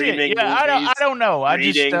 maybe that's streaming, it. Yeah, movies, I don't know.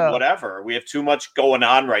 Reading, whatever. We have too much going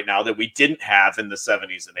on right now that we didn't have in the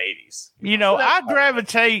 70s and 80s. I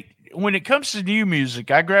gravitate, when it comes to new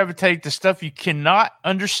music, I gravitate to stuff you cannot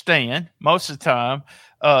understand most of the time.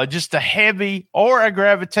 Just a heavy, or I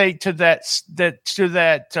gravitate to that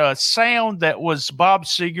sound that was Bob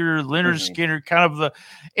Seger, Leonard Skinner, kind of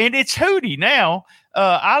and it's Hootie now.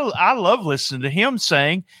 I love listening to him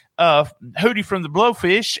sing Hootie from the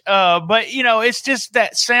Blowfish. But it's just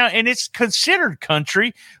that sound, and it's considered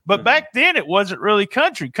country, but back then it wasn't really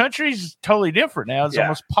country. Country's totally different now. It's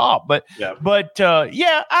almost pop, but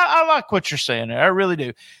I like what you're saying there. I really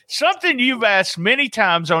do. Something you've asked many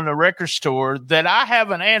times on the record store that I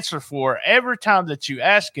have an answer for every time that you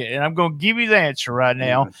ask it. And I'm going to give you the answer right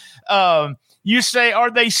now. You say,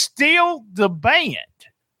 are they still the band?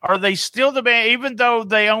 Are they still the band, even though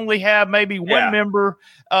they only have maybe one member?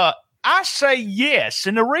 I say yes.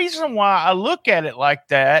 And the reason why I look at it like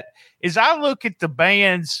that is I look at the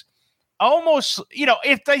bands almost,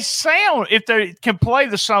 if they can play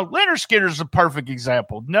the song. Leonard Skinner is a perfect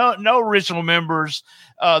example. No original members.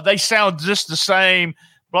 They sound just the same,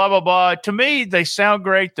 blah, blah, blah. To me, they sound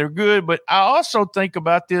great. They're good. But I also think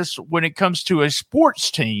about this when it comes to a sports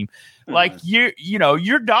team. Like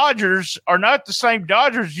your Dodgers are not the same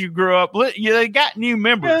Dodgers you grew up with. They got new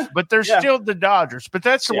members, but they're still the Dodgers. But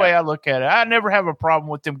that's the way I look at it. I never have a problem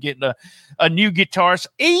with them getting a new guitarist.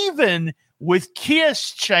 Even with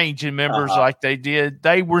Kiss changing members like they did,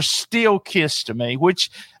 they were still Kiss to me, which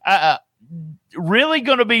really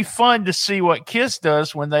going to be fun to see what Kiss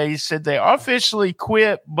does when they said they officially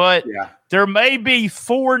quit, but there may be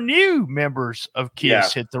 4 new members of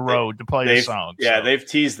Kiss hit the road to play the songs. Yeah, so they've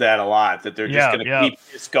teased that a lot, that they're just going to keep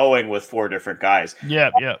this going with 4 different guys.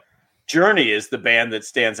 Journey is the band that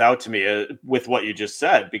stands out to me with what you just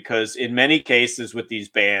said, because in many cases with these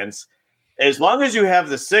bands, as long as you have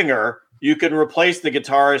the singer, you can replace the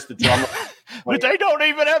guitarist, the drummer. But they don't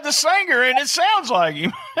even have the singer, and it sounds like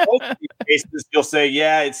him. Most of these cases, you'll say,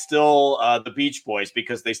 it's still the Beach Boys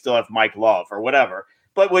because they still have Mike Love or whatever.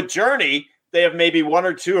 But with Journey, they have maybe 1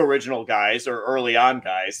 or 2 original guys or early on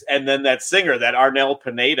guys. And then that singer, that Arnel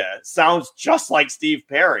Pineda, sounds just like Steve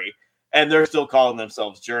Perry, and they're still calling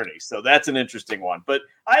themselves Journey. So that's an interesting one. But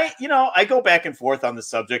I go back and forth on the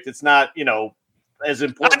subject. It's not, as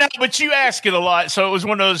important. I know, but you ask it a lot, so it was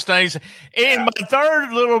one of those things. And my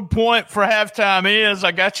third little point for halftime is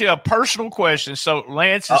I got you a personal question. So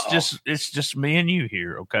Lance, it's just me and you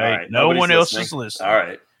here, okay? Right. No one else is listening. All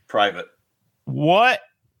right, private. What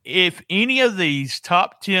if any of these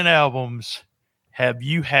top 10 albums have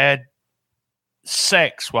you had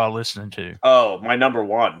sex while listening to? Oh, my number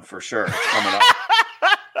 1 for sure. It's coming up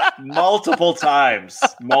multiple times.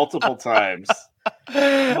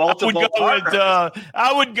 I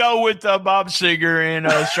would go with Bob Seger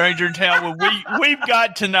and Stranger in Town. We've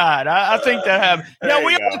got tonight. I think that happened.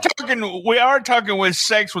 We are talking with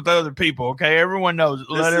sex with other people. Okay, everyone knows.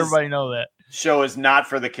 Let everybody know that show is not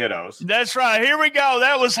for the kiddos. That's right. Here we go.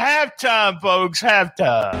 That was halftime, folks.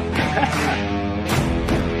 Halftime.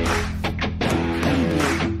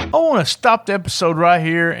 I want to stop the episode right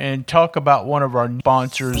here and talk about one of our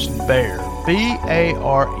sponsors, Bare.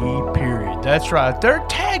 B-A-R-E, period. That's right. Their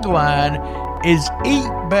tagline is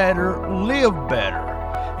eat better, live better.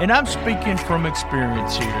 And I'm speaking from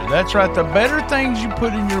experience here. That's right. The better things you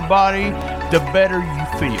put in your body, the better you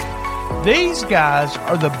feel. These guys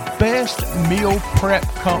are the best meal prep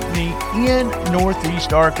company in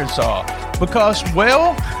Northeast Arkansas because,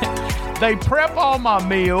 well, they prep all my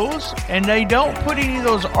meals and they don't put any of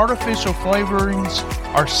those artificial flavorings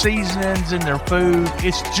or seasonings in their food.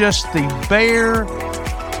 It's just the bare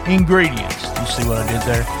ingredients. You see what I did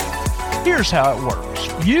there? Here's how it works.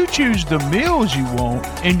 You choose the meals you want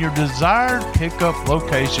in your desired pickup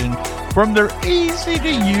location from their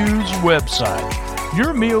easy-to-use website.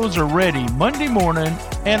 Your meals are ready Monday morning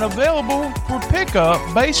and available for pickup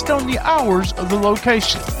based on the hours of the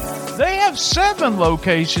location. They have 7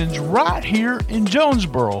 locations right here in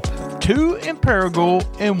Jonesboro, 2 in Paragould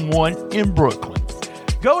and 1 in Brooklyn.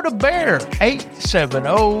 Go to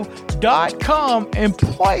bear870.com and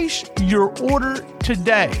place your order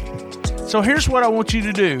today. So here's what I want you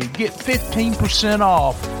to do. Get 15%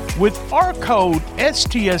 off with our code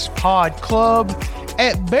STSPodClub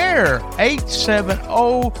at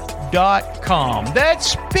bear870.com.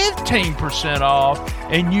 That's 15% off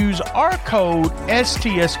and use our code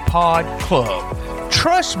STSPodClub.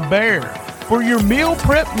 Trust Bear for your meal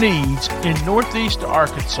prep needs in Northeast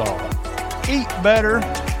Arkansas. Eat better,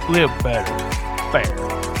 live better. Bear.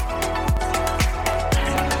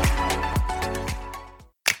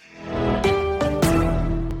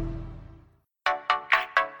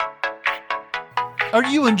 Are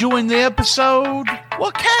you enjoying the episode?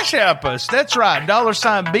 Well, Cash App us. That's right,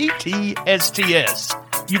 $BTSTS.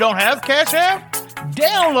 You don't have Cash App?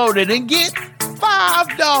 Download it and get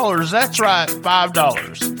 $5. That's right, $5.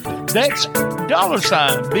 That's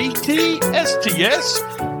 $BTSTS.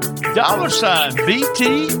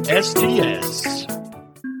 $BTSTS.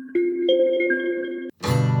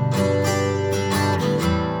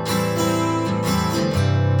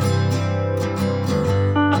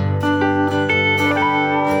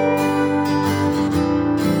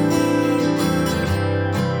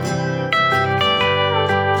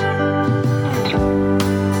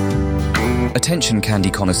 Attention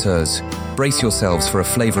candy connoisseurs, brace yourselves for a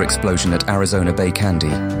flavor explosion at Arizona Bay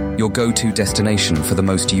Candy, your go-to destination for the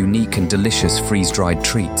most unique and delicious freeze-dried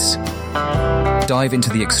treats. Dive into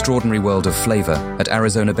the extraordinary world of flavor at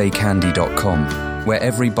ArizonaBayCandy.com, where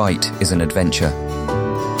every bite is an adventure.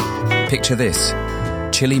 Picture this: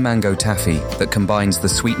 chili mango taffy that combines the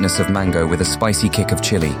sweetness of mango with a spicy kick of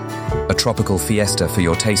chili, a tropical fiesta for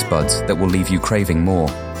your taste buds that will leave you craving more.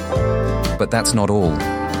 But that's not all.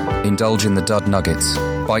 Indulge in the Dud Nuggets,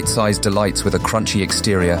 bite-sized delights with a crunchy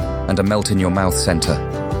exterior and a melt-in-your-mouth center.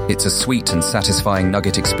 It's a sweet and satisfying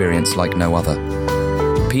nugget experience like no other.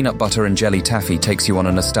 Peanut butter and jelly taffy takes you on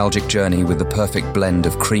a nostalgic journey with the perfect blend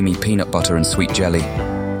of creamy peanut butter and sweet jelly.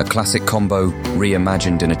 A classic combo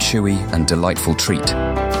reimagined in a chewy and delightful treat.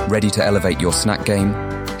 Ready to elevate your snack game?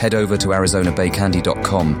 Head over to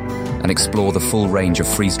ArizonaBayCandy.com and explore the full range of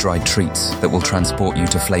freeze-dried treats that will transport you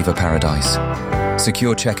to flavor paradise.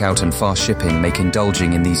 Secure checkout and fast shipping make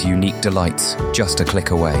indulging in these unique delights just a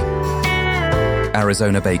click away.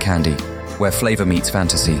 Arizona Bay Candy, where flavor meets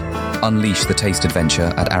fantasy. Unleash the taste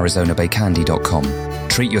adventure at ArizonaBayCandy.com.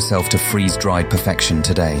 Treat yourself to freeze-dried perfection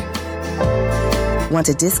today. Want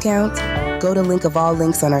a discount? Go to link of all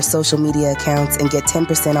links on our social media accounts and get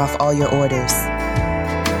 10% off all your orders.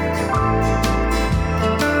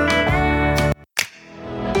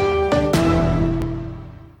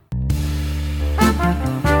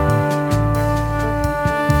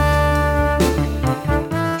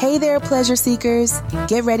 Pleasure seekers,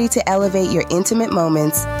 get ready to elevate your intimate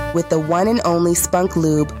moments with the one and only Spunk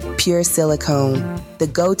Lube Pure Silicone, the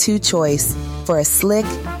go-to choice for a slick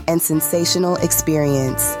and sensational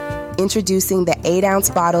experience. Introducing the 8-ounce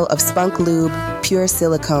bottle of Spunk Lube Pure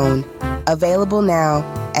Silicone, available now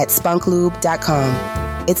at spunklube.com.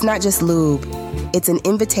 It's not just lube, it's an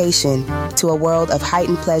invitation to a world of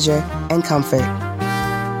heightened pleasure and comfort.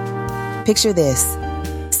 Picture this: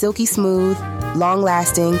 silky smooth,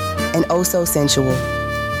 long-lasting, and oh so sensual.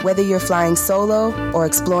 Whether you're flying solo or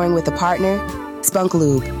exploring with a partner, Spunk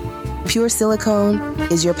Lube Pure Silicone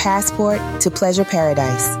is your passport to pleasure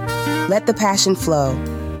paradise. Let the passion flow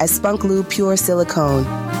as Spunk Lube Pure Silicone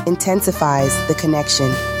intensifies the connection,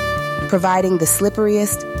 providing the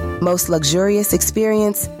slipperiest, most luxurious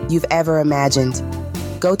experience you've ever imagined.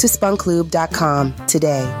 Go to spunklube.com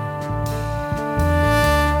today.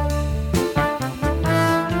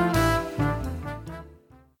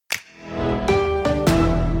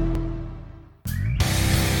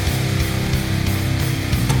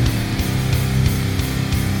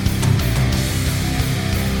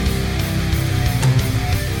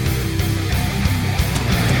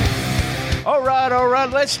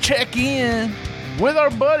 let's check in with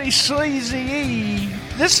our buddy Sleazy E.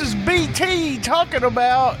 This is BT talking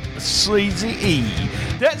about Sleazy E.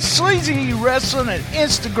 That's Sleazy E Wrestling at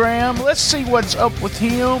Instagram. Let's see what's up with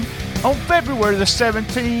him. On February the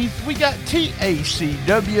 17th, we got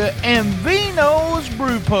TACW and Vino's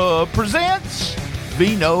Brew Pub presents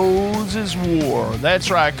Vino's is War.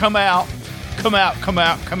 That's right. Come out for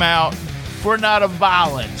a night of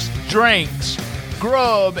violence, drinks,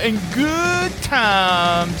 grub, and good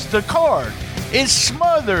times. The card is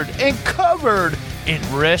smothered and covered in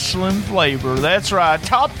wrestling flavor. That's right.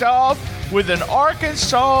 Topped off with an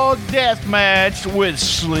Arkansas death match with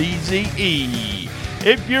Sleazy E.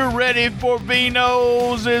 If you're ready for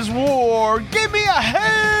Vino's is War, give me a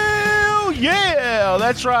hell yeah!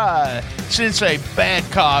 That's right. Sensei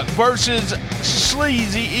Badcock versus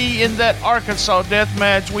Sleazy E in that Arkansas death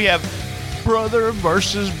match. We have brother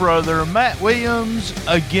versus brother. Matt Williams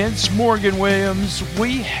against Morgan Williams.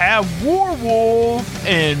 We have Warwolf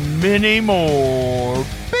and many more.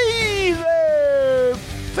 Be there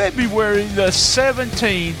February the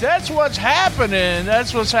 17th. That's what's happening.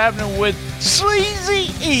 That's what's happening with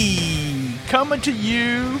Sleazy E. Coming to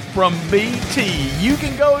you from BT. You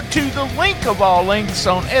can go to the link of all links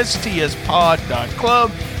on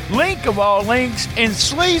stspod.club. Link of all links. And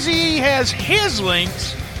Sleazy E has his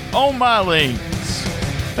links on my links.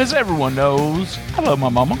 As everyone knows, I love my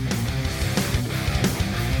mama.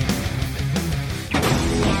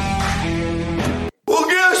 Well,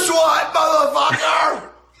 guess what, motherfucker?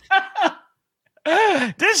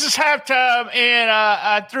 This is halftime, and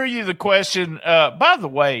I threw you the question. By the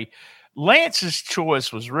way, Lance's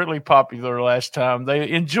choice was really popular last time. They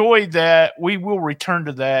enjoyed that. We will return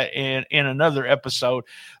to that in another episode.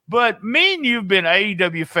 But me and you've been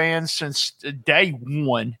AEW fans since day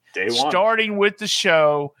one. Starting with the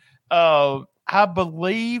show. I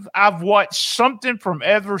believe I've watched something from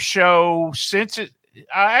every show since it.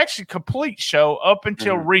 I actually complete show up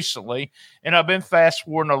until recently, and I've been fast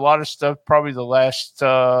forwarding a lot of stuff probably the last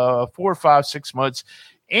 4 or 5, 6 months.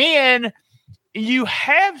 And you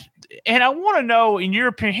have, and I want to know, in your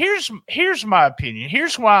opinion, here's my opinion.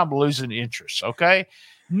 Here's why I'm losing interest. Okay.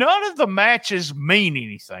 None of the matches mean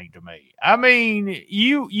anything to me. I mean,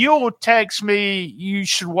 you'll text me, you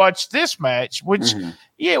should watch this match, which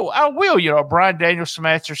yeah, I will, a Bryan Danielson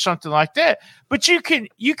match or something like that. But you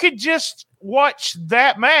could just watch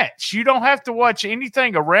that match. You don't have to watch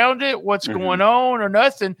anything around it, what's going on or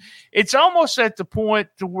nothing. It's almost at the point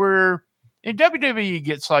to where, and WWE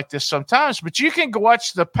gets like this sometimes, but you can go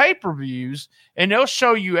watch the pay-per-views and they'll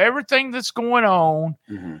show you everything that's going on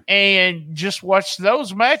and just watch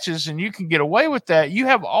those matches, and you can get away with that. You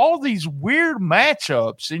have all these weird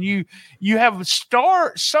matchups, and you have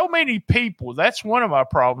so many people. That's one of my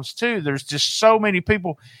problems too. There's just so many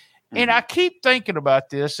people. And I keep thinking about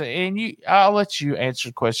this, and I'll let you answer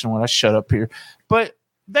the question when I shut up here. But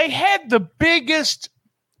they had the biggest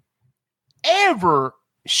ever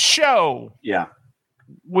show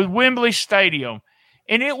with Wembley Stadium,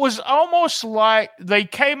 and it was almost like they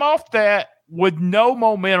came off that with no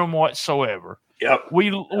momentum whatsoever.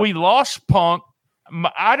 We lost Punk.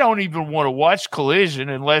 I don't even want to watch Collision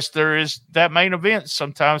unless there is that main event.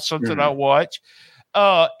 Sometimes something I watch,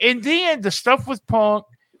 and then the stuff with Punk,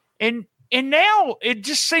 and now it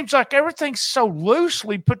just seems like everything's so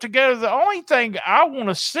loosely put together. The only thing I want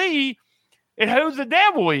to see and who the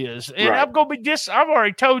devil is. And I'm going to be I've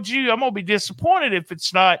already told you I'm going to be disappointed if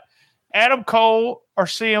it's not Adam Cole or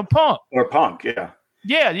CM Punk. Or Punk, Yeah.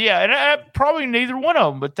 And probably neither one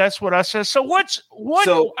of them, but that's what I said. So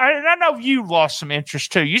I know you lost some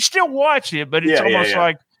interest too. You still watch it, but it's almost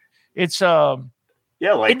like it's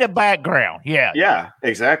like in the background. Yeah,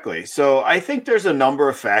 exactly. So I think there's a number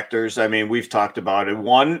of factors. I mean, we've talked about it.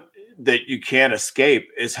 One that you can't escape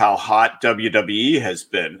is how hot WWE has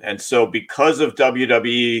been. And so because of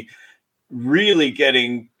WWE really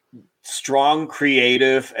getting strong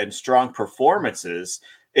creative and strong performances,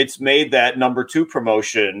 it's made that number 2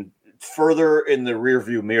 promotion further in the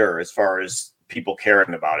rearview mirror as far as people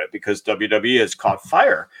caring about it, because WWE has caught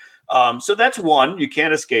fire. So that's one. You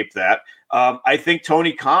can't escape that. I think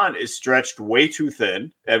Tony Khan is stretched way too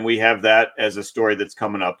thin, and we have that as a story that's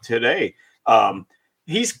coming up today.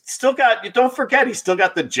 He's still got, don't forget, he's still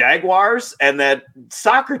got the Jaguars and that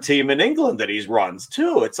soccer team in England that he runs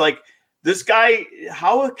too. It's like, this guy,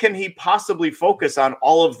 how can he possibly focus on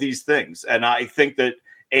all of these things? And I think that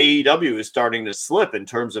AEW is starting to slip in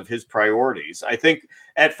terms of his priorities. I think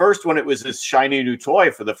at first, when it was this shiny new toy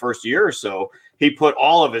for the first year or so, he put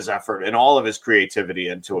all of his effort and all of his creativity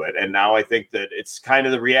into it. And now I think that it's kind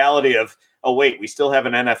of the reality of, oh, wait, we still have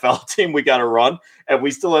an NFL team we got to run, and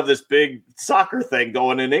we still have this big soccer thing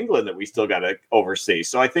going in England that we still got to oversee.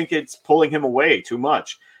 So I think it's pulling him away too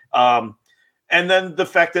much. And then the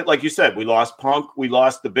fact that, like you said, we lost Punk, we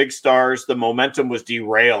lost the big stars. The momentum was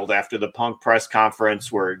derailed after the Punk press conference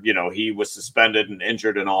where, he was suspended and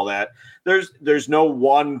injured and all that. There's no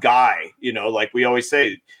one guy, like we always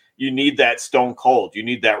say, you need that Stone Cold, you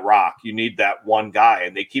need that Rock, you need that one guy.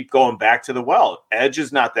 And they keep going back to the well. Edge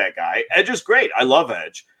is not that guy. Edge is great. I love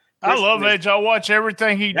Edge. I love Edge. I watch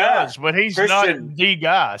everything he does, but he's not the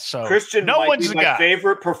guy. So Christian, no one's the guy. My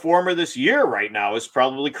favorite performer this year right now is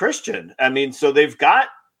probably Christian. I mean, so they've got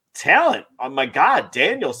talent. Oh my God,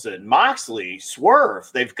 Danielson, Moxley,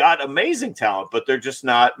 Swerve. They've got amazing talent, but they're just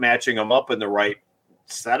not matching them up in the right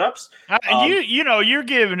setups. You're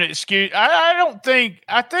giving an excuse.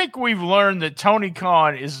 I think we've learned that Tony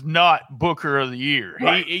Khan is not Booker of the Year.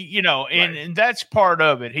 Right. And that's part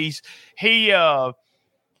of it.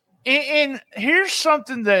 And here's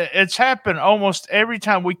something that it's happened almost every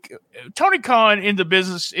time Tony Khan in the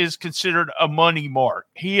business is considered a money mark.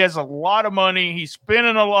 He has a lot of money. He's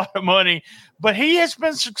spending a lot of money, but he has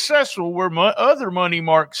been successful where other money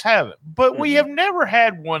marks haven't. But we have never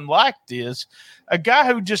had one like this. A guy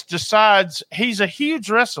who just decides he's a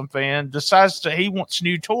huge wrestling fan, decides he wants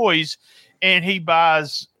new toys, and he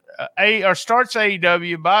buys starts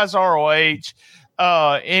AEW, buys ROH,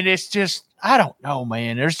 and it's just, I don't know,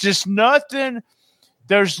 man. There's just nothing.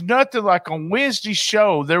 There's nothing like on Wednesday's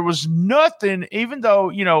show. There was nothing, even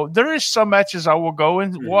though, there is some matches I will go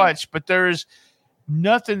and watch, but there is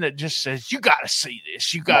nothing that just says, you got to see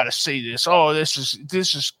this. You got to see this. Oh, this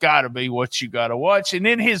has got to be what you got to watch. And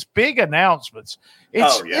then his big announcements,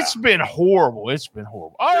 it's been horrible. It's been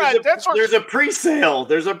horrible. All right. There's a pre-sale.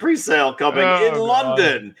 There's a pre-sale coming in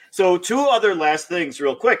London. So 2 other last things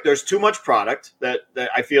real quick. There's too much product that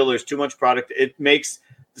I feel there's too much product. It makes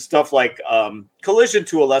stuff like Collision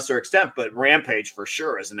to a lesser extent, but Rampage for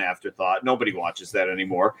sure is an afterthought. Nobody watches that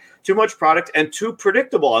anymore. Too much product and too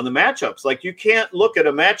predictable on the matchups. Like, you can't look at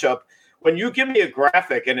a matchup when you give me a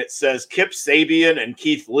graphic and it says Kip Sabian and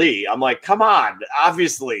Keith Lee. I'm like, come on,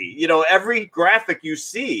 obviously, every graphic you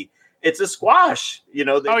see, it's a squash. You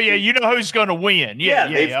know who's going to win.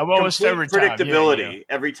 Yeah. Almost every time. Predictability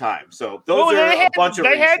every time. So those are a bunch of.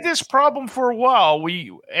 They had this problem for a while.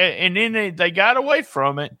 And then they got away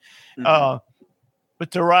from it. But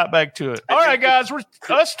they're right back to it. All right, guys, we're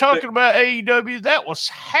us talking about AEW. That was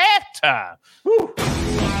halftime. Woo.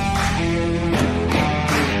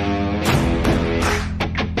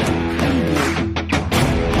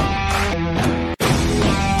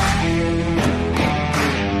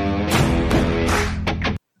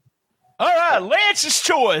 All right, Lance's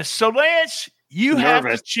choice. So, Lance, you have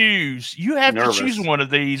to choose. You have to choose one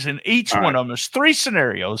of these, and each one of them. There's 3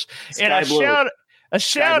 scenarios. And a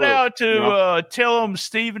shout out to Tell 'em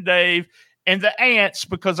Steve and Dave and the Ants,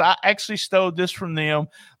 because I actually stole this from them.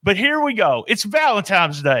 But here we go. It's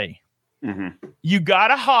Valentine's Day. Mm-hmm. You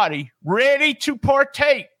got a hottie ready to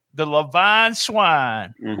partake the Levine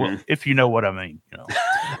swine. Mm-hmm. Well, if you know what I mean.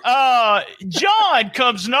 John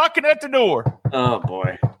comes knocking at the door. Oh,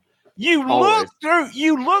 boy. You look through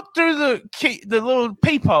the little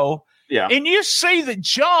peephole, and you see that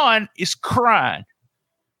John is crying.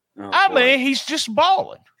 I mean, he's just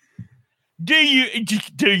bawling. Do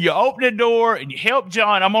you open the door and you help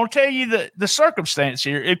John? I'm going to tell you the circumstance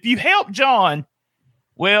here. If you help John,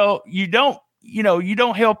 well, you don't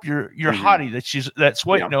help your hottie that's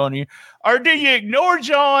waiting on you, or do you ignore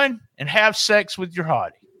John and have sex with your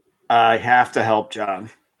hottie? I have to help John.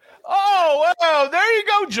 Oh, well, there you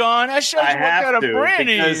go, John. That shows you what kind of friend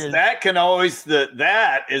he is.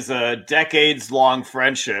 That is a decades-long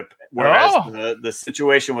friendship, whereas the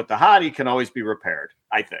situation with the hottie can always be repaired,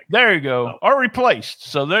 I think. There you go. Or replaced.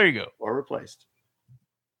 So there you go. Or replaced.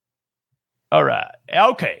 All right.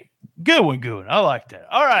 Okay. Good one. I like that.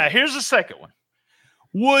 All right. Here's the second one.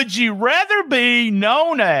 Would you rather be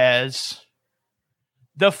known as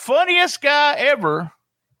the funniest guy ever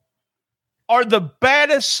or the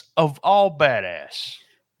baddest of all badass?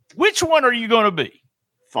 Which one are you going to be?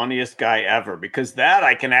 Funniest guy ever, because that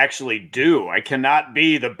I can actually do. I cannot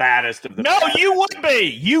be the baddest of the baddest. You would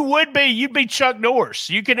be. You'd be Chuck Norris.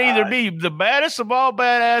 You could either be the baddest of all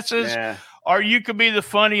badasses, or you could be the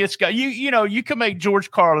funniest guy. You can make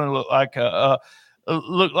George Carlin look like a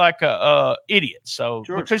idiot. So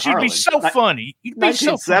because you'd be so funny. You'd be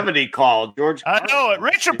 1970 called George Carlin. I know it.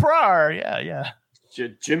 Richard Pryor. Yeah.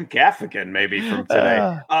 Jim Gaffigan, maybe from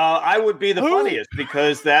today. I would be the funniest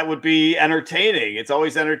because that would be entertaining. It's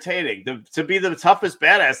always entertaining. To be the toughest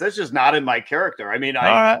badass, that's just not in my character. I mean,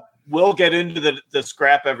 we'll get into the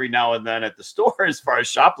scrap every now and then at the store as far as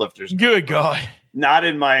shoplifters. Good God. Not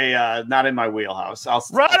in my wheelhouse. I'll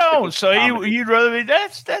on. So you'd rather be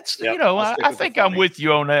that's yep, I think I'm with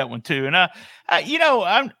you on that one too. And I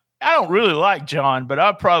don't really like John, but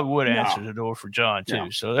I probably would answer the door for John too. No.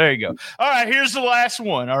 So there you go. All right, here's the last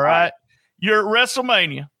one. All right. You're at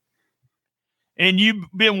WrestleMania. And you've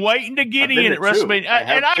been waiting to get in at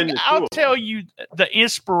WrestleMania. I'll tell you the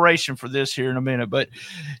inspiration for this here in a minute. But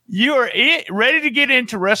you are ready to get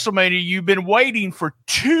into WrestleMania. You've been waiting for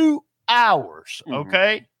 2 hours,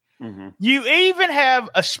 okay? Mm-hmm. You even have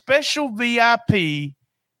a special VIP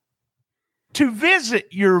to visit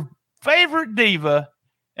your favorite diva.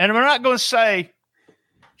 And I'm not going to say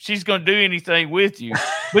she's going to do anything with you.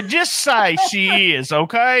 But just say she is,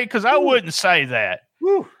 okay? Because I wouldn't say that.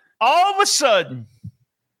 Woo. All of a sudden,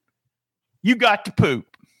 you got to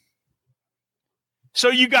poop. So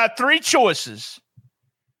you got 3 choices.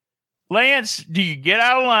 Lance, do you get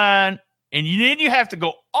out of line and then you have to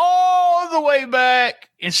go all the way back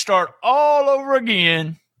and start all over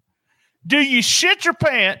again? Do you shit your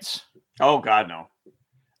pants? Oh, God, no.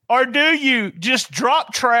 Or do you just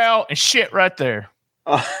drop trowel and shit right there?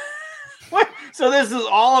 What? So this is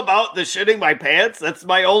all about the shitting my pants? That's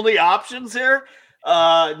my only options here?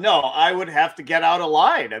 No, I would have to get out of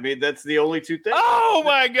line. I mean, that's the only 2 things. Oh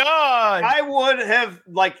my God. I would have,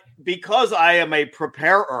 because I am a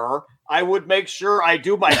preparer, I would make sure I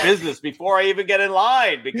do my business before I even get in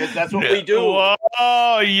line, because that's what we do.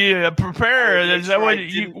 Oh, yeah, prepare. Is that what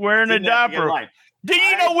you wearing a diaper? Do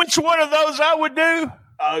you know which one of those I would do?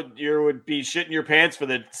 You would be shitting your pants for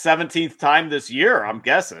the 17th time this year, I'm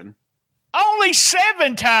guessing. Only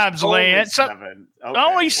 7 times, Lance. Only 7. Okay.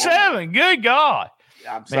 Only 7. Good God.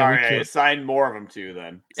 I'm sorry. I assigned more of them to you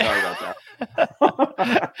then. Sorry about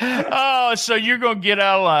that. Oh, so you're going to get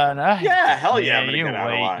out of line. Huh? Yeah, hell yeah. I'm going to get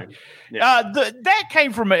out of line. Yeah. That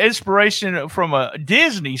came from an inspiration from a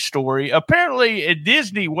Disney story. Apparently, at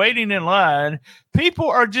Disney, waiting in line, people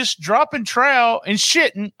are just dropping trowel and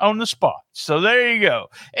shitting on the spot. So there you go.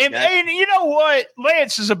 And you know what?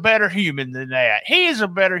 Lance is a better human than that. He is a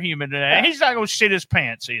better human than that. He's not going to shit his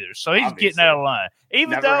pants either. So he's getting out of line.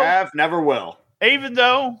 Never will. Even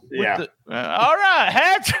though, all right,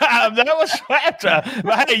 halftime. That was halftime.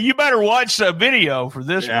 But hey, you better watch the video for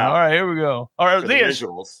this one. All right, here we go. All right, this.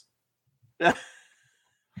 Visuals.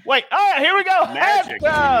 Wait, all right, here we go. Magic.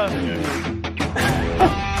 Halftime.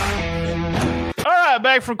 All right,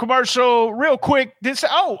 back from commercial real quick.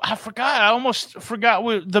 I forgot. I almost forgot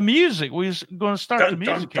the music. We was going to start the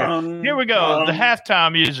music here. Here we go. The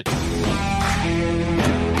halftime music.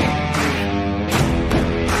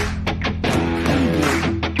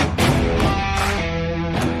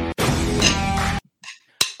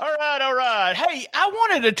 All right. Hey, I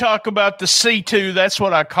wanted to talk about the C2. That's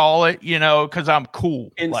what I call it, because I'm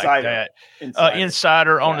cool Insider. like that.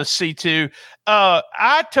 Insider on the C2.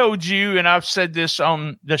 I told you, and I've said this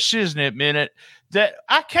on the Shiznit Minute, that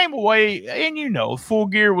I came away, and Full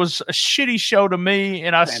Gear was a shitty show to me,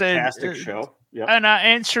 and I said, fantastic show. Yep. And I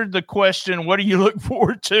answered the question, what do you look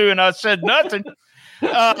forward to? And I said nothing.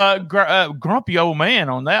 Grumpy old man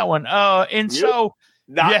on that one. So.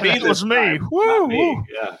 It was me. Woo, woo.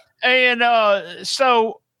 Yeah. And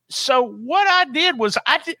so what I did was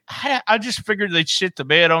I just figured they'd shit the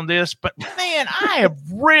bed on this, but man, I have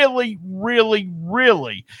really, really,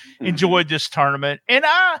 really enjoyed this tournament. And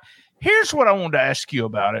here's what I wanted to ask you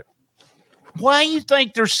about it. Why you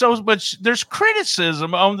think there's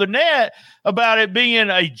criticism on the net about it being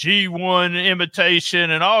a G1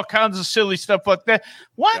 imitation and all kinds of silly stuff like that?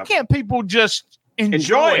 Why can't people just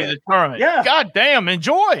enjoy the tournament? Yeah. God damn,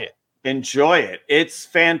 enjoy it. Enjoy it. It's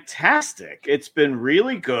fantastic. It's been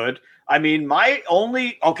really good. I mean,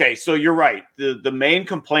 so you're right. The main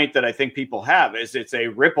complaint that I think people have is it's a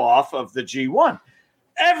ripoff of the G1.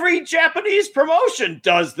 Every Japanese promotion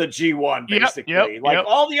does the G1, basically.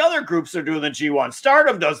 All the other groups are doing the G1.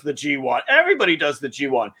 Stardom does the G1. Everybody does the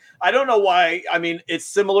G1. I don't know why. I mean, it's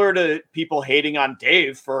similar to people hating on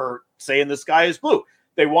Dave for saying the sky is blue.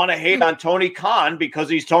 They want to hate on Tony Khan because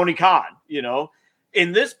he's Tony Khan,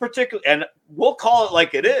 In this particular, and we'll call it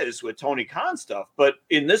like it is with Tony Khan stuff, but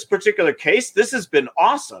in this particular case, this has been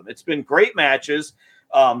awesome. It's been great matches.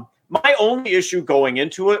 My only issue going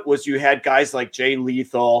into it was you had guys like Jay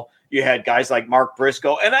Lethal, you had guys like Mark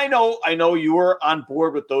Briscoe, and I know you were on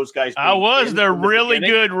board with those guys. I was. They're really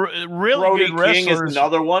good, really good wrestlers. King is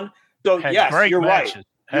another one. So yes, you're right.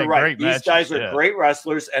 You're right. These guys are great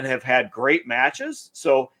wrestlers and have had great matches.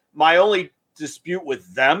 So my only dispute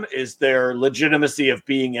with them is their legitimacy of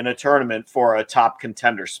being in a tournament for a top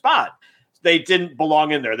contender spot. they didn't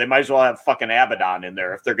belong in there. They might as well have fucking Abaddon in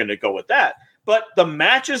there if they're going to go with that. But the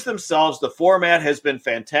matches themselves, the format has been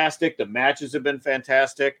fantastic. The matches have been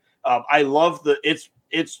fantastic. I love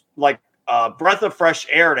it's like a breath of fresh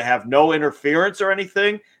air to have no interference or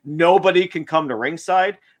anything. Nobody can come to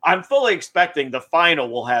ringside. I'm fully expecting the final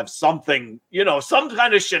will have something, some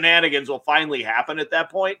kind of shenanigans will finally happen at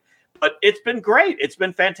that point. But it's been great. It's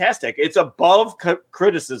been fantastic. It's above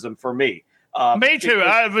criticism for me. Me too.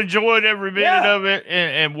 I've enjoyed every minute of it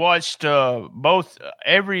and watched both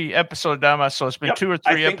every episode of Dynamite. So it's been 2 or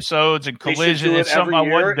 3 episods and Collision. It's something I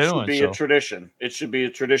wasn't doing. It should be a tradition. It should be a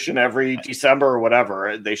tradition every December or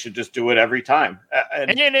whatever. They should just do it every time.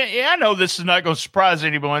 And I know this is not going to surprise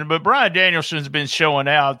anyone, but Bryan Danielson's been showing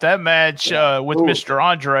out. That match with Mr.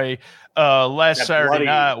 Andre last Saturday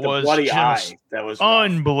night was just that was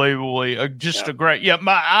unbelievably a great. Yeah,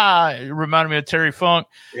 my eye reminded me of Terry Funk.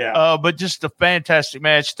 Yeah, but just a fantastic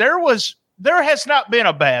match. There has not been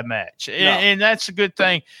a bad match, and that's a good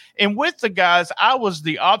thing. And with the guys, I was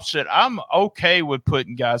the opposite. I'm okay with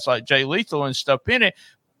putting guys like Jay Lethal and stuff in it,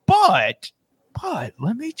 but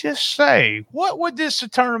let me just say, what would this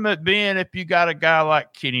tournament be if you got a guy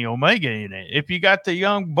like Kenny Omega in it? If you got the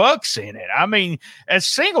Young Bucks in it? I mean, as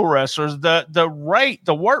single wrestlers,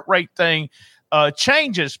 the work rate thing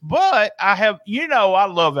changes. But I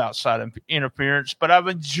love outside interference, but I've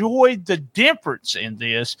enjoyed the difference in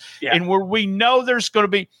this, and where we know there's going to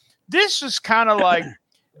be. This is kind of like.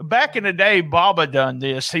 Back in the day, Baba done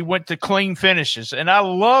this. He went to clean finishes. And I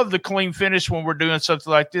love the clean finish when we're doing something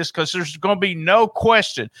like this because there's going to be no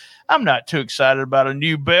question. I'm not too excited about a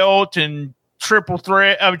new belt and triple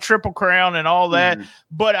crown and all that.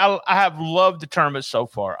 But I have loved the tournament so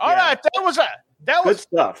far. All right, that was good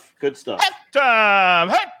stuff. Good stuff.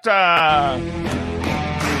 Hat time.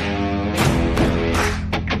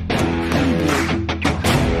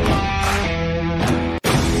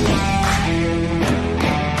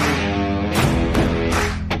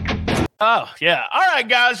 Oh, yeah. All right,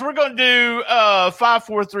 guys. We're going to do 5,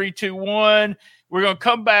 4, 3, 2, 1. We're going to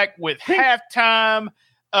come back with halftime.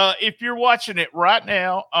 If you're watching it right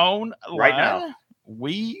now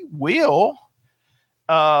we will.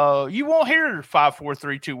 You won't hear 5, 4,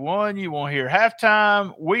 3, 2, 1. You won't hear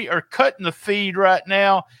halftime. We are cutting the feed right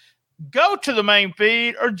now. Go to the main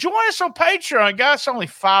feed or join us on Patreon. Guys, it's only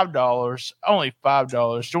 $5. Only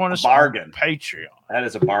 $5. Join us on Patreon. That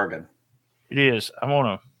is a bargain. It is. I'm on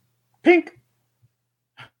a pink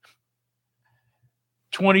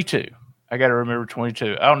 22. I got to remember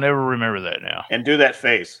 22. I'll never remember that now. And do that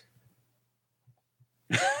face.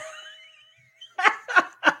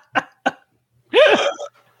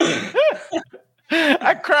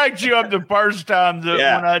 I cracked you up the first time when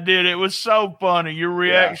I did. It was so funny. Your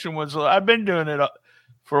reaction was. I've been doing it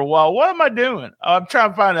for a while. What am I doing? I'm trying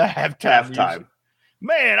to find a halftime.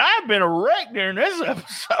 Man, I've been a wreck during this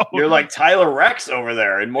episode. You're like Tyler Rex over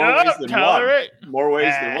there in more ways than one. More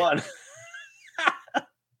ways than one.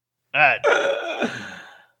 All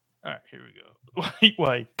right, here we go.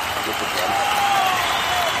 Wait.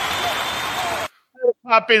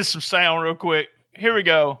 Pop in some sound real quick. Here we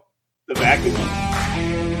go. The vacuum.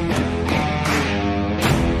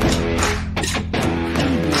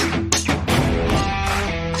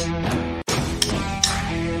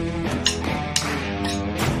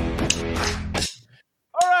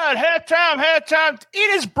 Halftime.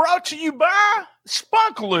 It is brought to you by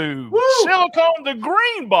Spunk Lube. Silicone, the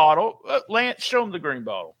green bottle. Lance, show them the green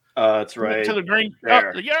bottle. That's right. To the green.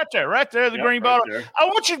 Right there, the green bottle. There. I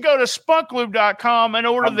want you to go to spunklube.com and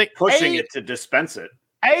order pushing it to dispense it.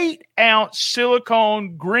 8-ounce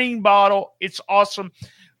silicone green bottle. It's awesome.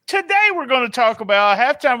 Today we're going to talk about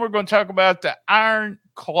halftime. We're going to talk about the Iron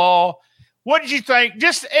Claw. What did you think?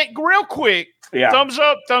 Just real quick. Yeah. Thumbs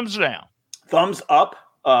up, thumbs down. Thumbs up.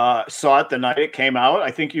 Saw it the night it came out.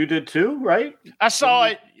 I think you did too, right? I saw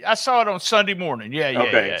it on Sunday morning. Yeah.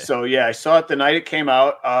 Okay. So I saw it the night it came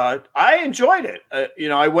out. I enjoyed it.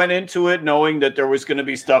 I went into it knowing that there was going to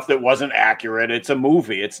be stuff that wasn't accurate. It's a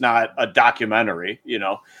movie. It's not a documentary,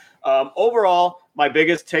 Overall, my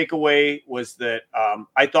biggest takeaway was that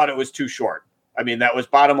I thought it was too short. I mean, that was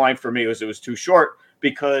bottom line for me. It was too short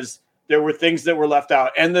because there were things that were left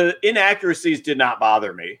out, and the inaccuracies did not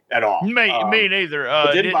bother me at all. Me neither.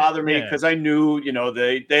 It didn't bother me because I knew,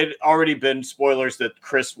 they'd already been spoilers that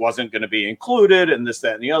Chris wasn't going to be included, and this,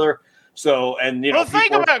 that, and the other. So, and people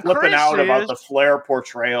were flipping out about the Flair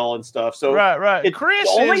portrayal and stuff. So, right. The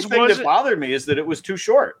only thing that bothered me is that it was too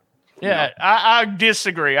short. Yeah, I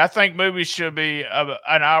disagree. I think movies should be an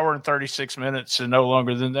hour and 36 minutes and no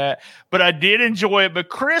longer than that. But I did enjoy it. But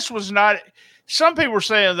Chris was not. some people were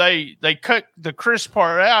saying they cut the Chris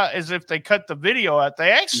part out as if they cut the video out. They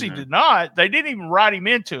actually did not. They didn't even write him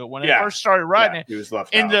into it when they first started writing it. He was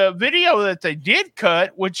left out. The video that they did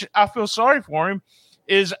cut, which I feel sorry for him,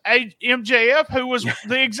 is MJF, who was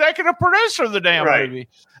the executive producer of the damn movie.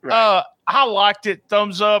 Right. I liked it.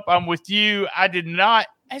 Thumbs up. I'm with you. I did not.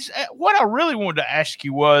 What I really wanted to ask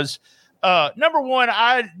you was, number one,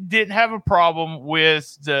 I didn't have a problem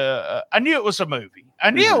with I knew it was a movie.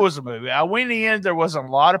 I went in. There wasn't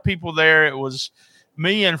a lot of people there. It was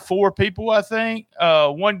me and 4 people, I think.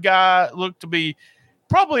 One guy looked to be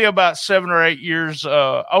probably about 7 or 8 years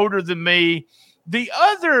older than me. The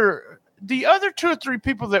other 2 or 3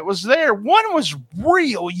 people that was there, one was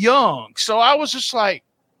real young. So I was just like,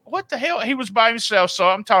 what the hell? He was by himself. So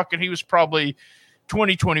I'm talking, he was probably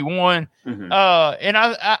 2021. And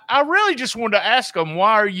I really just wanted to ask him,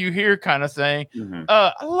 why are you here kind of thing.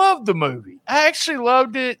 I loved the movie. I actually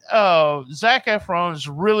loved it. Zac Efron's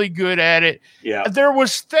really good at it. Yeah. There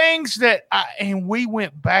was things that and we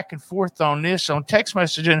went back and forth on this on text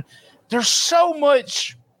messaging. There's so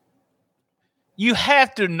much. You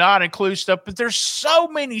have to not include stuff, but there's so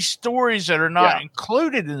many stories that are not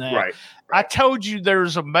included in that. Right. I told you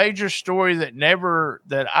there's a major story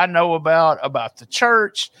that I know about the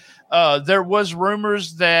church. There was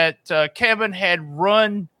rumors that Kevin had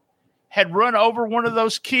run over one of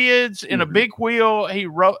those kids in a big wheel. He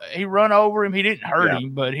run over him. He didn't hurt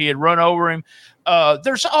him, but he had run over him.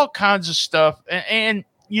 There's all kinds of stuff. And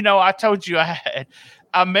I told you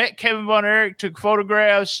I met Kevin Von Erich, took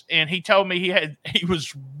photographs, and he told me he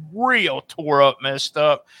was real tore up, messed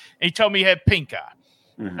up. And he told me he had pink eye.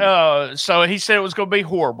 So he said it was going to be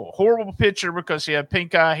horrible picture because he had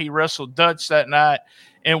pink eye. He wrestled Dutch that night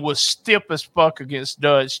and was stiff as fuck against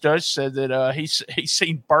Dutch. Dutch said that he's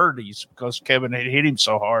seen birdies because Kevin had hit him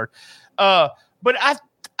so hard. But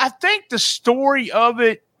I think the story of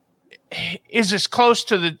it is as close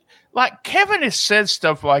to like Kevin has said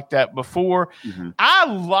stuff like that before. I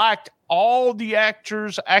liked all the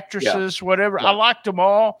actresses, whatever. I liked them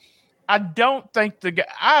all. I don't think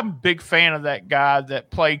I'm a big fan of that guy that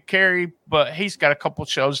played Carrie, but he's got a couple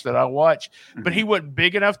shows that I watch, but he wasn't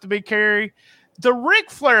big enough to be Carrie. The Ric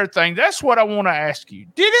Flair thing, that's what I want to ask you.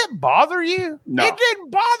 Did it bother you? No. It didn't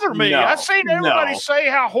bother me. I seen everybody say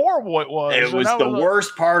how horrible it was. It was the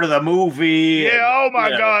worst part of the movie. Yeah, oh my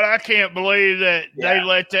God, I can't believe that they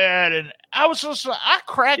let that. And I was just, I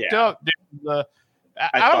cracked up during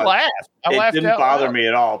I laughed. It didn't bother me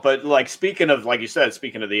at all. But speaking of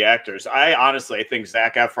the actors, I think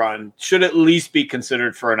Zac Efron should at least be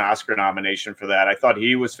considered for an Oscar nomination for that. I thought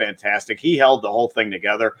he was fantastic. He held the whole thing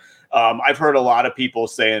together. I've heard a lot of people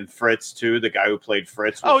saying Fritz too, the guy who played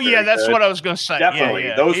Fritz. Oh yeah, that's what I was going to say.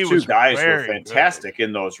 Definitely, those two guys were fantastic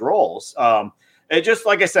in those roles. It just,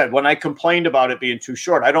 like I said, when I complained about it being too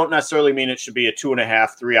short, I don't necessarily mean it should be a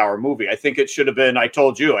 2.5, 3 hour movie. I think it should have been, I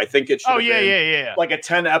told you, I think it should have been like a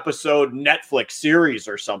 10 episode Netflix series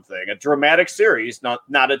or something, a dramatic series, not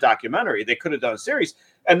a documentary. They could have done a series.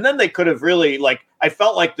 And then they could have really, I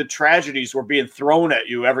felt like the tragedies were being thrown at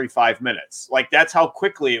you every 5 minutes. That's how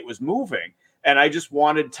quickly it was moving. And I just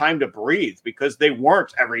wanted time to breathe because they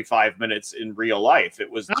weren't every 5 minutes in real life.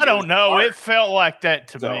 It was. I don't know. It felt like that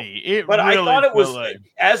to me. I thought it was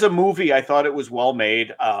as a movie. I thought it was well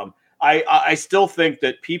made. I still think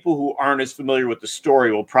that people who aren't as familiar with the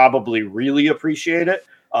story will probably really appreciate it.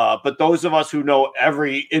 But those of us who know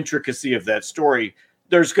every intricacy of that story,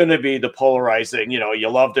 there's going to be the polarizing. You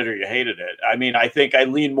loved it or you hated it. I mean, I think I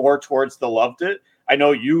lean more towards the loved it. I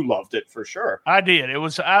know you loved it for sure. I did. It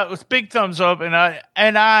was big thumbs up,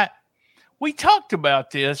 and we talked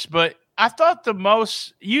about this, but I thought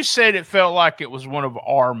you said it felt like it was one of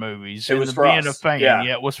our movies. It was for us. Being a fan,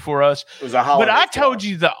 yeah, it was for us. It was a holiday. But I told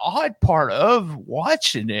you the odd part of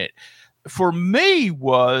watching it for me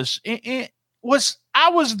was I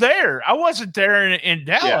was there. I wasn't there in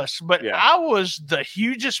Dallas, but I was the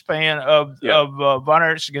hugest fan of Von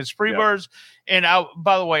Erich against Freebirds. And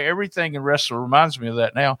by the way, everything in wrestling reminds me of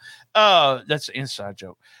that now. That's an inside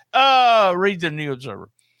joke. Read the New Observer.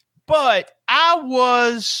 But I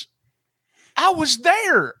was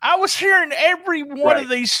there. I was hearing every one of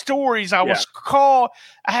these stories. I was called.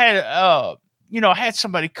 I had I had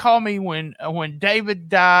somebody call me when David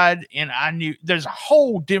died, and I knew there's a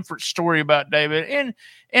whole different story about David.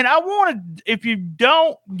 And I wanted, if you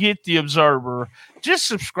don't get the Observer, just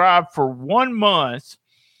subscribe for 1 month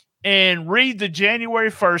and read the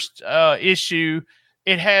January 1st issue.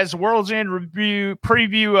 It has World's End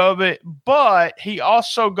preview of it, but he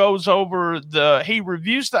also goes over he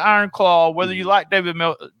reviews the Iron Claw, whether you like Dave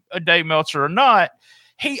Meltzer or not.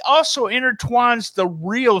 he also intertwines the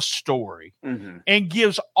real story and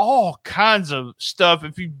gives all kinds of stuff.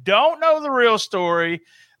 If you don't know the real story,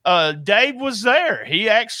 Dave was there. He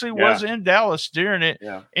actually was in Dallas during it.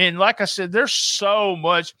 Yeah. And like I said, there's so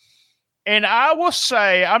much. And I will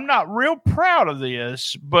say, I'm not real proud of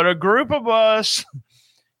this, but a group of us,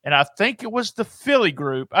 and I think it was the Philly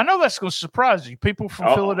group. I know that's going to surprise you. People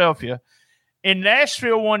from Philadelphia. In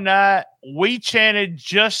Nashville one night, we chanted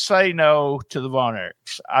 "Just Say No" to the Von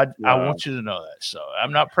Erichs. I want you to know that. So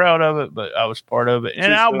I'm not proud of it, but I was part of it.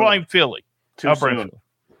 And I'll blame Philly. I'll blame Philly.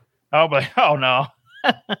 Oh, no.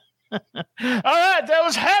 All right, that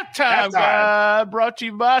was halftime. Brought to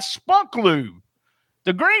you by Spunk Lube.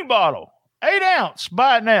 The green bottle, 8 ounce.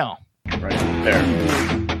 Buy it now. Right there.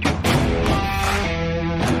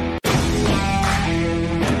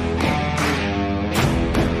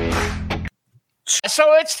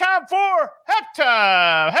 So it's time for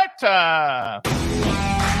halftime.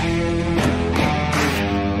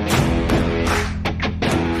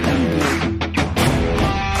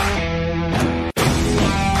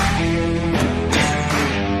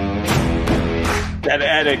 That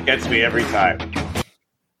edit gets me every time.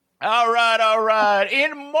 All right.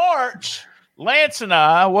 In March, Lance and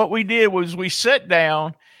I, what we did was we sat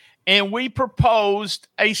down and we proposed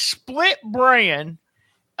a split brand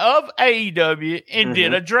of AEW and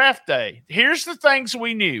did a draft day. Here's the things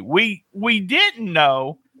we knew. We didn't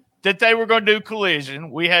know that they were going to do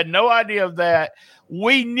Collision. We had no idea of that.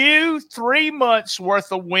 We knew 3 months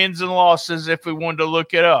worth of wins and losses if we wanted to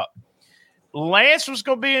look it up. Lance was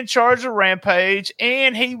going to be in charge of Rampage,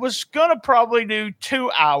 and he was going to probably do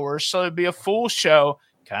 2 hours, so it'd be a full show,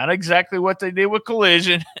 kind of exactly what they did with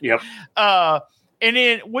Collision. Yep. And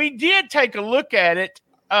then we did take a look at it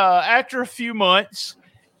after a few months,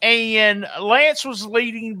 and Lance was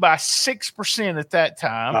leading by 6% at that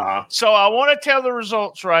time. So I want to tell the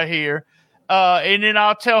results right here, and then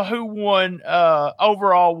I'll tell who won,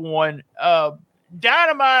 overall won.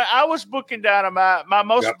 Dynamite, I was booking Dynamite. My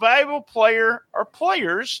most valuable player or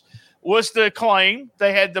players was the Acclaim.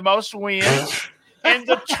 They had the most wins. And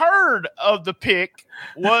the turd of the pick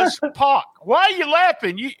was Pac. Why are you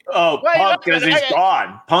laughing? Punk, because he's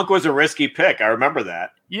gone. Punk was a risky pick. I remember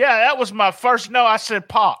that. Yeah, that was my first. No, I said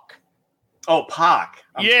Pac. Oh, Pac.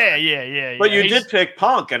 Yeah. But you did pick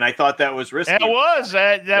Punk, and I thought that was risky. That was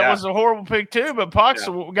a horrible pick too. But Pac's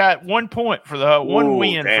got 1 point for the one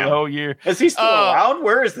win for the whole year. Is he still around?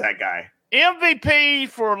 Where is that guy? MVP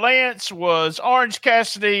for Lance was Orange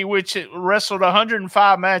Cassidy, which wrestled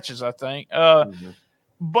 105 matches, I think.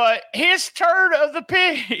 But his turd of the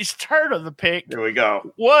pick. Here we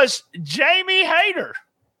go. Was Jamie Hayter.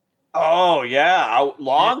 Oh yeah,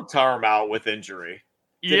 long term out with injury.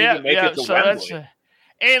 Didn't even make it to Wembley.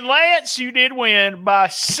 And Lance, you did win by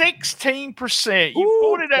 16%. You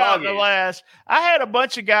pulled it out in the last. I had a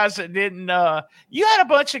bunch of guys that didn't. You had a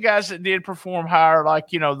bunch of guys that did perform higher, like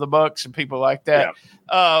the Bucks and people like that.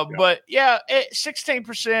 But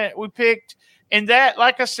 16% we picked, and that,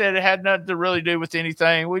 like I said, it had nothing to really do with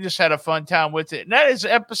anything. We just had a fun time with it, and that is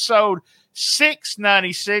episode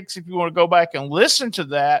 696. If you want to go back and listen to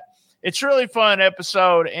that. It's a really fun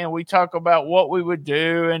episode, and we talk about what we would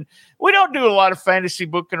do. And we don't do a lot of fantasy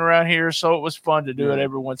booking around here, so it was fun to do it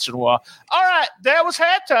every once in a while. All right, that was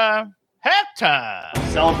halftime.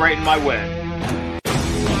 Celebrating my win.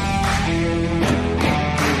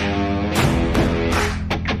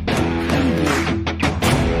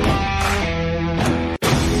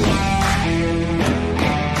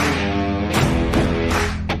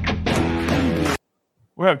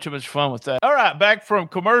 We're having too much fun with that. All right, back from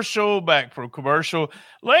commercial.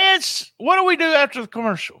 Lance, what do we do after the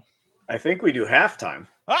commercial? I think we do halftime.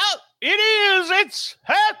 Oh, it is. It's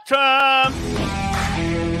halftime.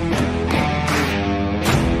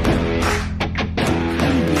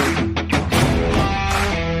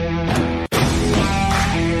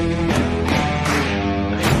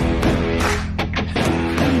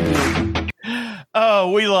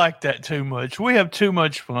 Oh, we like that too much. We have too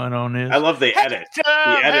much fun on this. I love the edit.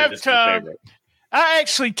 The edit is my favorite. I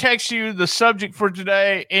actually text you the subject for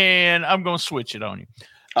today, and I'm going to switch it on you.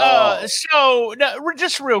 So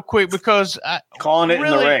just real quick, because calling it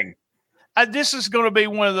in the ring. This is going to be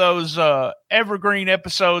one of those evergreen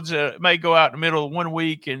episodes that may go out in the middle of 1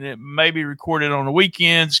 week, and it may be recorded on the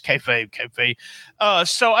weekends. Kayfabe.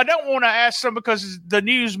 So I don't want to ask them because the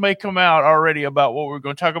news may come out already about what we're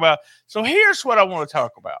going to talk about. So here's what I want to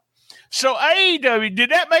talk about. So AEW, did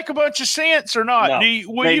that make a bunch of sense or not? No,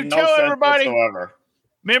 will you tell everybody? Whatsoever.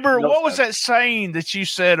 Remember, what was that saying that you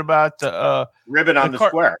said about the ribbon on the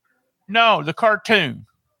square? No, the cartoon.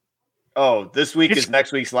 Oh, this week is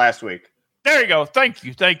next week's last week. There you go. Thank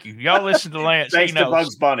you. Y'all listen to Lance. Thanks to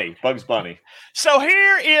Bugs Bunny. So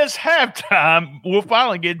here is halftime. We'll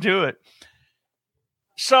finally get to it.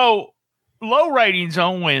 So low ratings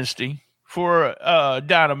on Wednesday for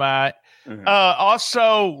Dynamite. Mm-hmm.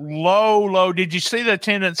 Also low. Did you see the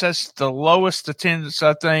attendance? That's the lowest attendance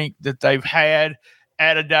I think that they've had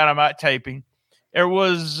at a Dynamite taping. There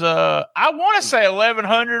was, I want to say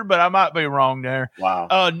 1,100, but I might be wrong there.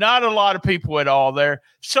 Wow. Not a lot of people at all there.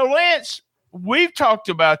 So Lance, we've talked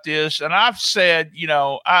about this, and I've said,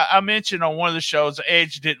 I mentioned on one of the shows,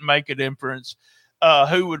 Edge didn't make a difference.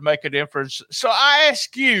 Who would make a difference? So I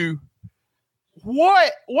ask you,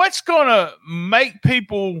 what's going to make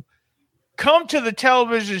people come to the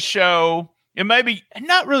television show and maybe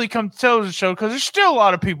not really come to the television show, because there's still a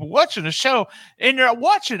lot of people watching the show, and they're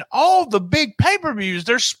watching all the big pay-per-views.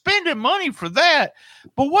 They're spending money for that.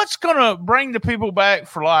 But what's going to bring the people back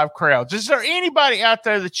for live crowds? Is there anybody out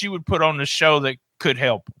there that you would put on the show that could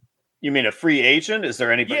help? You mean a free agent? Is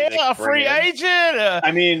there anybody? Yeah, a free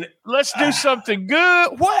agent. Let's do something good.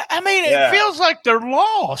 It feels like they're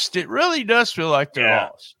lost. It really does feel like they're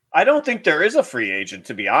lost. I don't think there is a free agent,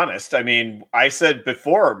 to be honest. I mean, I said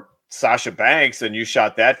before Sasha Banks, and you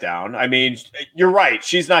shot that down. I mean, you're right.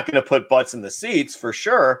 She's not going to put butts in the seats for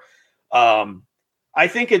sure. I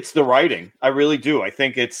think it's the writing. I really do. I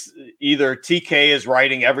think it's either TK is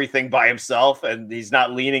writing everything by himself and he's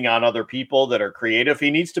not leaning on other people that are creative. He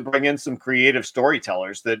needs to bring in some creative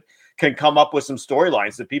storytellers that can come up with some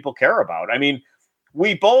storylines that people care about. I mean,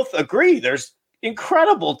 we both agree there's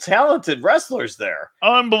incredible talented wrestlers there.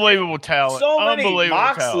 Unbelievable talent. So many.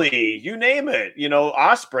 Moxley, you name it.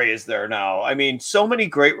 Ospreay is there now. I mean, so many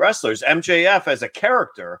great wrestlers. MJF as a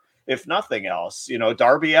character, if nothing else.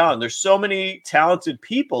 Darby Allin. There's so many talented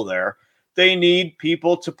people there. They need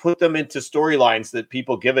people to put them into storylines that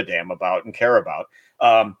people give a damn about and care about.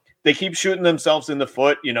 They keep shooting themselves in the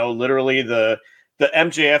foot. Literally the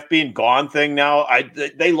MJF being gone thing now,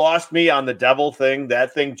 they lost me on the devil thing.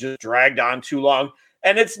 That thing just dragged on too long.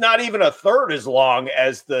 And it's not even a third as long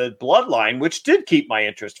as the Bloodline, which did keep my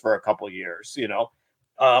interest for a couple of years,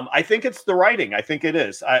 I think it's the writing. I think it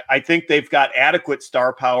is. I think they've got adequate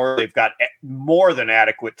star power. They've got more than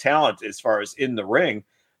adequate talent as far as in the ring.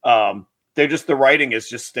 The writing is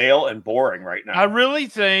just stale and boring right now. I really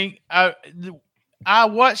think I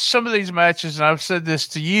watched some of these matches, and I've said this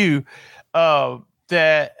to you,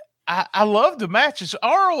 that I love the matches.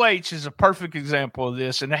 ROH is a perfect example of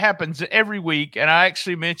this, and it happens every week. And I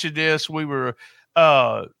actually mentioned this. We were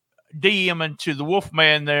DMing to the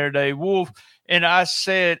Wolfman there, Dave Wolf, and I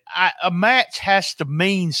said a match has to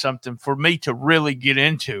mean something for me to really get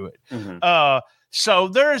into it. Mm-hmm. So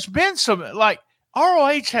there's been some, like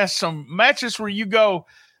ROH has some matches where you go,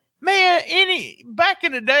 man, back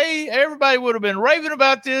in the day, everybody would have been raving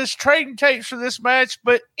about this, trading tapes for this match,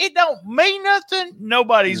 but it don't mean nothing.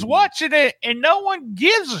 Nobody's watching it, and no one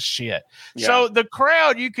gives a shit. Yeah. So the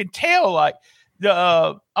crowd, you can tell, like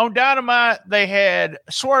on Dynamite, they had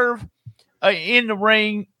Swerve in the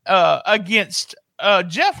ring against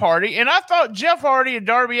Jeff Hardy, and I thought Jeff Hardy and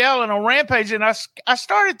Darby Allin on Rampage, and I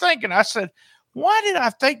started thinking, I said, why did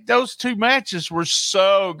I think those two matches were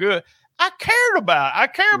so good? I care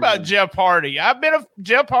about Jeff Hardy. I've been a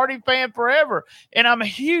Jeff Hardy fan forever, and I'm a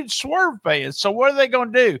huge Swerve fan. So what are they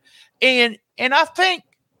going to do? And I think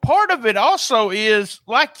part of it also is,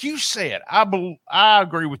 like you said, I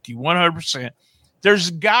agree with you 100%.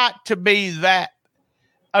 There's got to be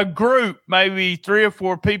a group, maybe 3 or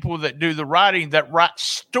 4 people that do the writing, that write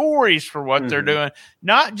stories for what they're doing,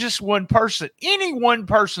 not just one person. Any one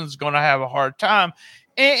person's going to have a hard time.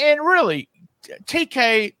 And really,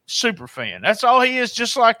 TK, super fan. That's all he is,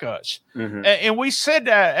 just like us. Mm-hmm. And we said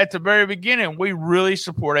that at the very beginning. We really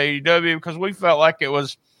support AEW because we felt like it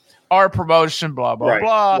was our promotion, blah, blah,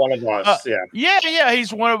 blah. One of us, Yeah,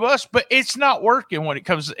 he's one of us, but it's not working when it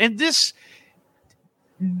comes. And this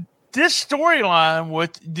storyline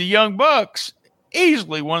with the Young Bucks,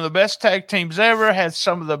 easily one of the best tag teams ever, had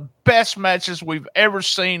some of the best matches we've ever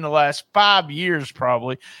seen the last 5 years,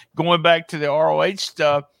 probably, going back to the ROH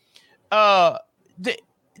stuff.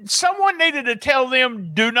 Someone needed to tell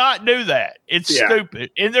them, do not do that. It's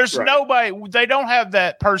stupid. And there's nobody, they don't have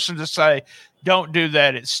that person to say, don't do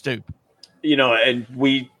that. It's stupid. And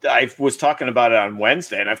I was talking about it on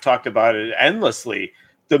Wednesday, and I've talked about it endlessly.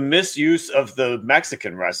 The misuse of the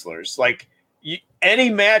Mexican wrestlers, like any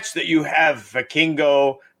match that you have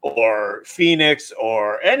Vikingo or Phoenix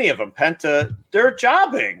or any of them, Penta, they're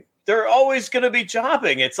jobbing. They're always going to be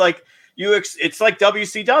jobbing. It's like, it's like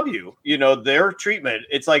WCW, their treatment.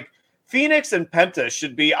 It's like Phoenix and Penta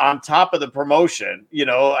should be on top of the promotion. You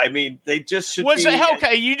know, I mean, they just should be.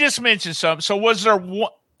 Okay, you just mentioned something. So was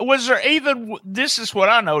there even, this is what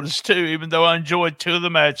I noticed too, even though I enjoyed two of the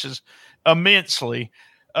matches immensely.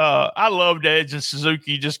 I loved Edge and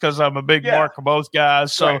Suzuki just because I'm a big mark of both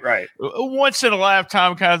guys. So right. Once in a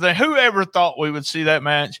lifetime kind of thing. Whoever thought we would see that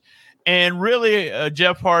match? And really,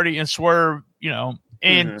 Jeff Hardy and Swerve, you know,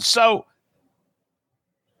 and So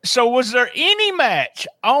was there any match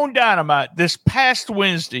on Dynamite this past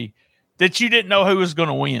Wednesday that you didn't know who was going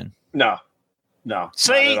to win? No.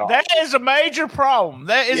 See, that is a major problem.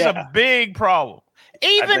 That is a big problem.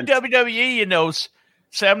 Even WWE, you know,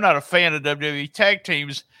 say I'm not a fan of WWE tag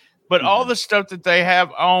teams, but all the stuff that they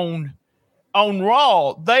have on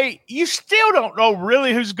Raw, you still don't know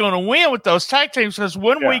really who's going to win with those tag teams, because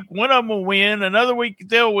one week one of them will win, another week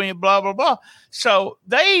they'll win, blah blah blah. So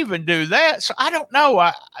they even do that. So I don't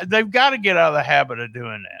know. They've got to get out of the habit of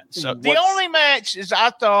doing that. So the only match is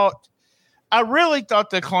I really thought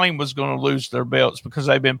the Acclaim was going to lose their belts because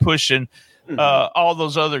they've been pushing all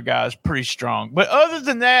those other guys pretty strong. But other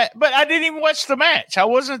than that, I didn't even watch the match. I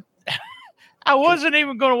wasn't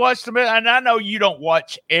even going to watch the match. And I know you don't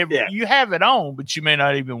watch you have it on, but you may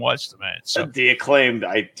not even watch the match. So. The Acclaimed,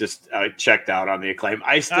 I checked out on the Acclaim.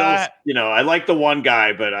 I still, I like the one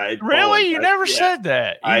guy, but you never said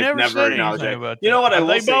that. You never said anything about that. You know what?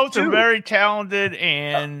 They both are very talented,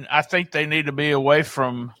 and I think they need to be away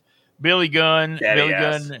from Billy Gunn,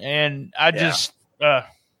 and I just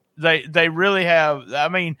they really have. I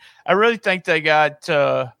mean, I really think they got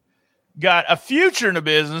a future in the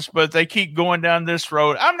business, but they keep going down this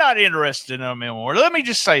road. I'm not interested in them anymore. Let me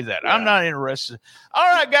just say that. I'm not interested.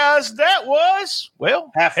 All right, guys, that was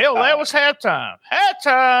that was halftime.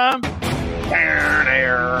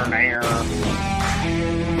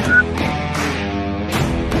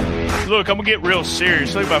 Look, I'm gonna get real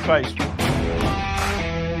serious. Look at my face.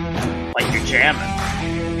 Like you're jamming.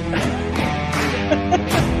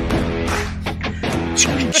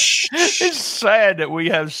 It's sad that we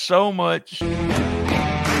have so much. All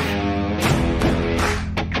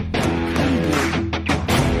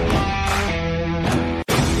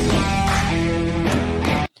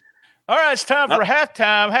right, it's time for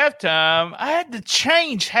halftime. I had to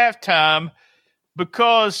change halftime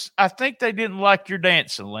because I think they didn't like your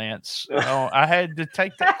dancing, Lance. I had to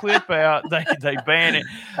take that clip out. They banned it.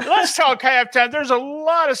 Let's talk halftime. There's a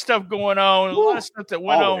lot of stuff going on. A lot of stuff that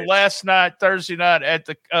went on last night, Thursday night at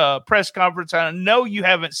the press conference. I know you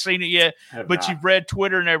haven't seen it yet, but you've read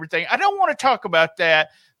Twitter and everything. I don't want to talk about that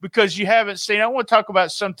because you haven't seen it. I want to talk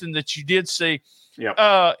about something that you did see. Yep.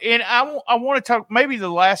 And I want to talk maybe the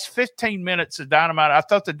last 15 minutes of Dynamite. I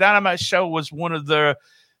thought the Dynamite show was one of the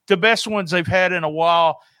best ones they've had in a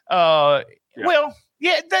while. Well,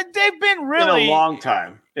 they've been really in a long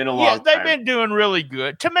time. They've been doing really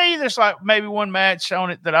good. To me, there's like maybe one match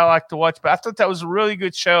on it that I like to watch, but I thought that was a really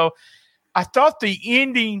good show. I thought the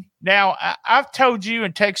ending. Now I've told you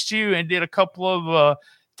and texted you and did a couple of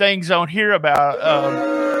things on here about.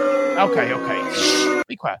 Okay,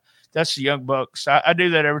 be quiet. That's the Young Bucks. I do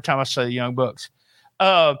that every time I say the Young Bucks.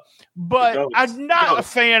 But I'm not a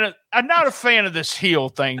fan of this heel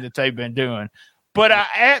thing that they've been doing. But I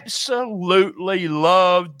absolutely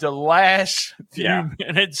loved the last few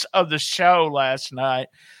minutes of the show last night.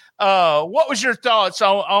 What was your thoughts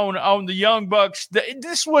on the Young Bucks?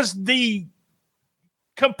 This was the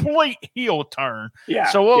complete heel turn. Yeah.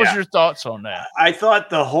 So what was your thoughts on that? I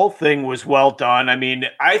thought the whole thing was well done. I mean,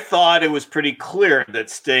 I thought it was pretty clear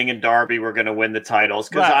that Sting and Darby were going to win the titles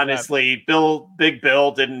because honestly, Big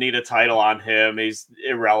Bill didn't need a title on him. He's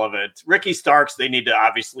irrelevant. Ricky Starks, they need to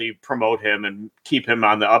obviously promote him and keep him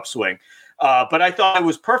on the upswing. But I thought it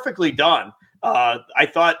was perfectly done. I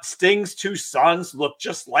thought Sting's two sons looked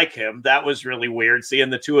just like him. That was really weird,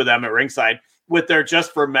 seeing the two of them at ringside with their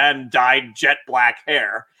Just for Men dyed jet black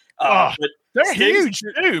hair. But they're huge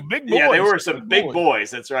too, big boys. Yeah, they were some big boys.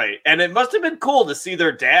 That's right. And it must have been cool to see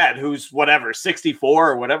their dad, who's 64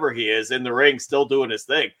 or whatever he is, in the ring still doing his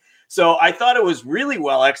thing. So I thought it was really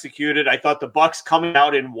well executed. I thought the Bucks coming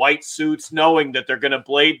out in white suits, knowing that they're going to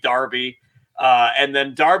blade Darby. And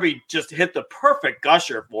then Darby just hit the perfect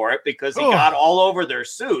gusher for it because he got all over their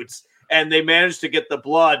suits, and they managed to get the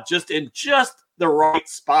blood just in the right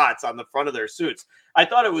spots on the front of their suits. I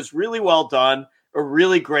thought it was really well done. A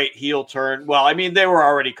really great heel turn. Well, I mean, they were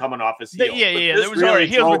already coming off as heels. There was already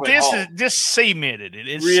heels, but this cemented it.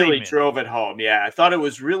 It really drove it home. Yeah, I thought it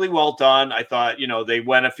was really well done. I thought, they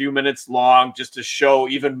went a few minutes long just to show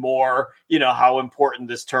even more, how important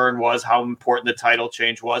this turn was, how important the title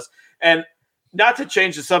change was. And not to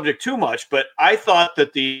change the subject too much, but I thought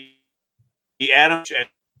that the Adam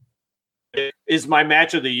is my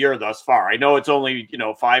match of the year thus far. I know it's only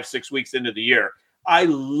 5-6 weeks into the year. I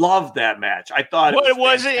love that match. I thought what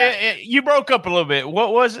was it? You broke up a little bit.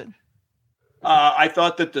 What was it? I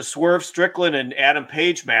thought that the Swerve Strickland and Adam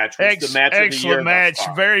Page match was the match of the year. Excellent match,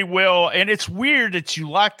 very well. And it's weird that you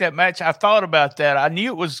like that match. I thought about that. I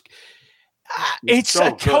knew it was. It's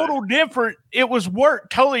so a total different. It was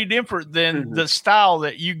totally different than the style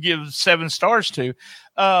that you give 7 stars to.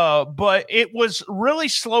 But it was really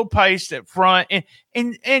slow paced at front,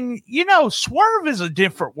 and Swerve is a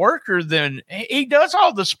different worker than he does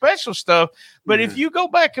all the special stuff. But if you go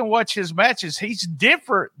back and watch his matches, he's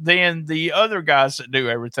different than the other guys that do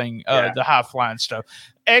everything, the high flying stuff.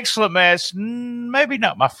 Excellent match. Maybe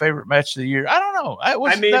not my favorite match of the year. I don't know.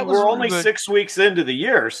 We're only 6 weeks into the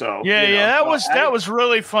year, so that was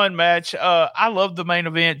really fun match. I love the main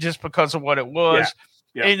event just because of what it was. Yeah.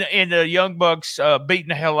 Yeah. And the Young Bucks beating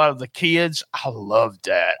the hell out of the kids. I love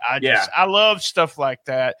that. I love stuff like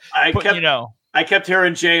that. I kept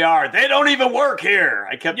hearing JR, they don't even work here.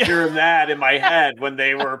 I kept hearing that in my head when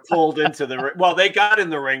they were pulled into the ring. Well, they got in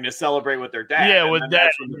the ring to celebrate with their dad. Yeah, with that.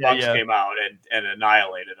 That's when the Bucks came out and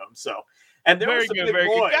annihilated them. So, and there were some big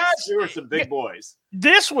boys. There were some big boys.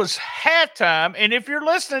 This was halftime. And if you're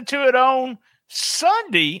listening to it on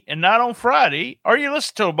Sunday and not on Friday, or you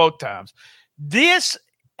listen to it both times, this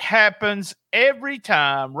happens every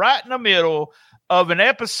time, right in the middle of an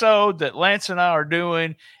episode that Lance and I are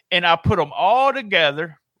doing, and I put them all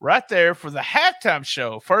together right there for the halftime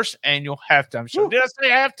show, first annual halftime show. Did I say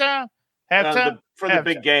halftime? Halftime? For the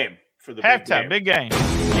big game. For the halftime, big game. Big game.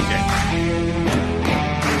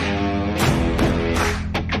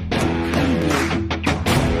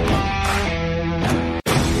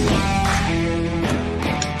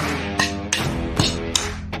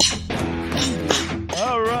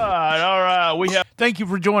 Thank you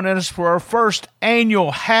for joining us for our first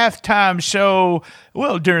annual halftime show.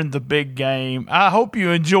 Well, during the big game. I hope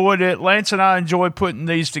you enjoyed it. Lance and I enjoyed putting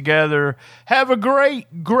these together. Have a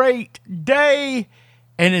great, great day.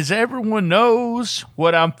 And as everyone knows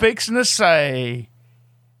what I'm fixing to say,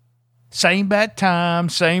 same bad time,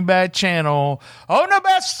 same bad channel on the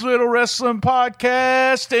best little wrestling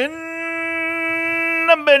podcast in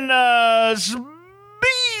the business.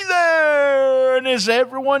 Be there. And as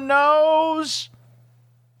everyone knows,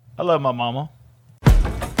 I love my mama.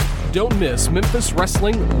 Don't miss Memphis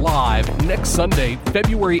Wrestling Live next Sunday,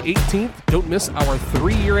 February 18th. Don't miss our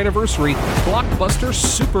 3-year anniversary Blockbuster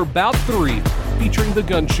Super Bout 3, featuring The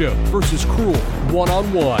Gun Show versus Cruel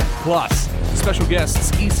one-on-one. Plus, special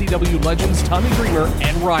guests ECW legends Tommy Dreamer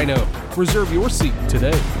and Rhino. Reserve your seat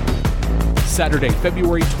today. Saturday,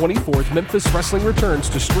 February 24th, Memphis Wrestling returns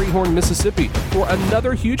to Strayhorn, Mississippi for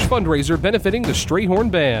another huge fundraiser benefiting the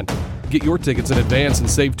Strayhorn Band. Get your tickets in advance and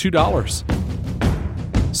save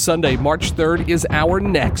 $2. Sunday, March 3rd is our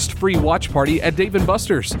next free watch party at Dave &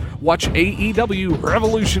 Buster's. Watch AEW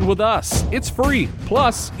Revolution with us. It's free.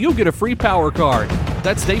 Plus, you'll get a free power card.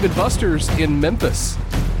 That's Dave & Buster's in Memphis.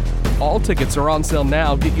 All tickets are on sale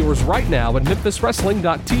now. Get yours right now at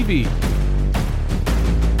memphiswrestling.tv.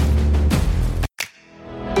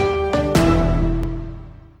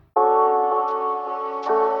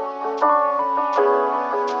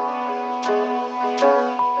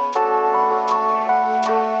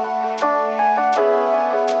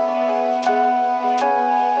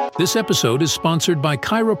 This episode is sponsored by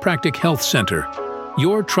Chiropractic Health Center,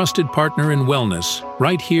 your trusted partner in wellness,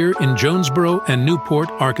 right here in Jonesboro and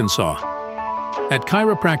Newport, Arkansas. At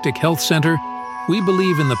Chiropractic Health Center, we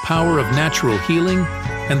believe in the power of natural healing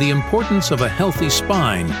and the importance of a healthy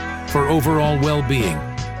spine for overall well-being.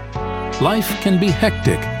 Life can be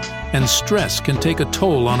hectic, and stress can take a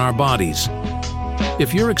toll on our bodies.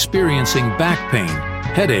 If you're experiencing back pain,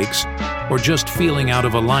 headaches, or just feeling out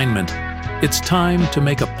of alignment, it's time to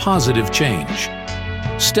make a positive change.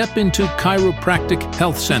 Step into Chiropractic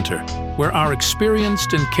Health Center, where our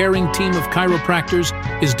experienced and caring team of chiropractors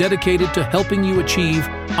is dedicated to helping you achieve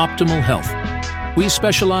optimal health. We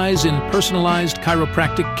specialize in personalized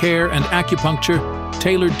chiropractic care and acupuncture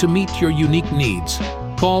tailored to meet your unique needs.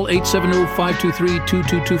 Call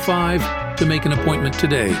 870-523-2225 to make an appointment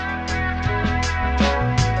today.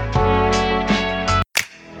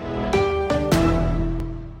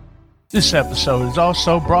 This episode is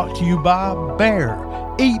also brought to you by Bear.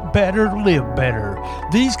 Eat better, live better.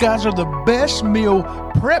 These guys are the best meal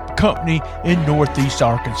prep company in Northeast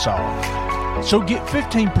Arkansas. So get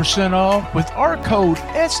 15% off with our code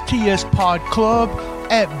STSPodClub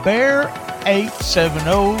at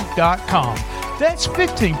bear870.com. That's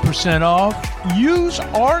 15% off. Use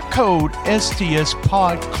our code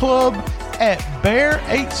STSPodClub at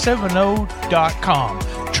bear870.com.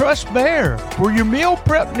 trust Bear for your meal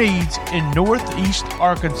prep needs in Northeast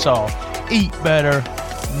Arkansas. Eat better,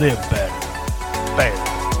 live better. Bear.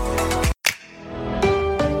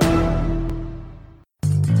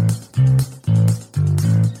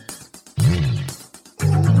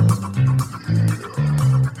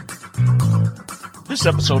 This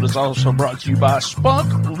episode is also brought to you by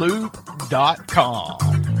SpunkLube.com.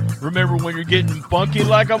 Remember, when you're getting funky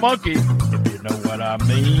like a monkey, if you know what I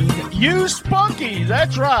mean, use Spunky.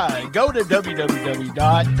 That's right. Go to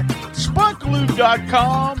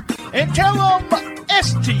www.spunklube.com and tell them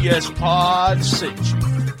STS Pod sent you.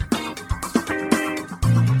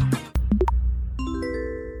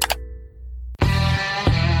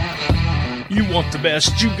 You want the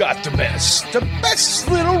best, you got the best. The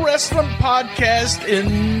best little wrestling podcast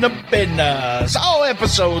in the business. All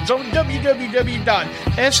episodes on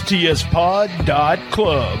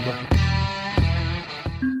www.stspod.club.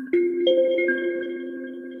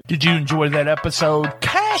 Did you enjoy that episode?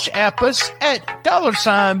 Cash App us at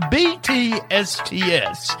 $BTSTS.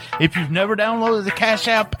 If you've never downloaded the Cash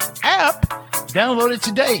App, download it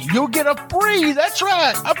today. You'll get a free, that's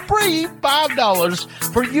right, a free $5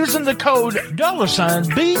 for using the code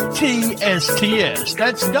 $BTSTS.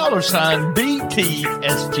 That's $BTSTS.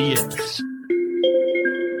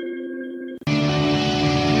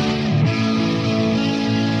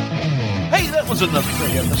 Hey, that was another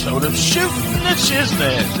great episode of Shooting the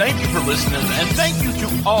Shiznit. Thank you for listening, and thank you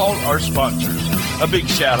to all our sponsors. A big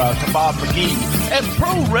shout out to Bob McGee at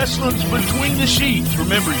Pro Wrestling's Between the Sheets.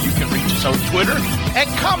 Remember, you can reach us on Twitter at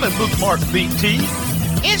Comic Book Mark BT,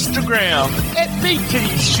 Instagram at BT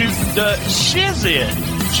Shooting the Shiznit.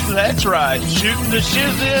 That's right, Shooting the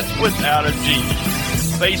Shiznit without a G.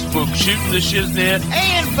 Facebook Shooting the Shiznit,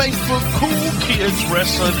 and Facebook Cool Kids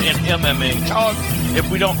Wrestling and MMA Talk. If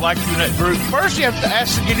we don't like you in that group, first you have to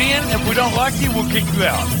ask to get in. If we don't like you, we'll kick you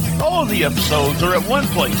out. All the episodes are at one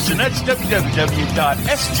place, and that's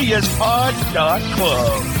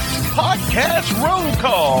www.stspod.club. Podcast Roll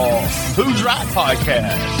Call. Who's Right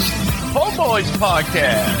Podcast. Po Boys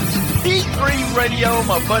Podcast. D3 Radio,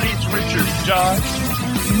 my buddies Richard and Josh.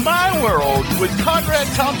 My World with Conrad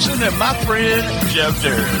Thompson and my friend Jeff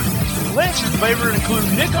Durr. Lance's favorite include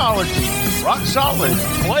Nickology, Rock Solid,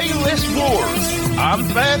 Playlist Wars, I'm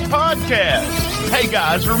Fat Podcast. Hey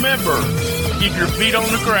guys, remember, keep your feet on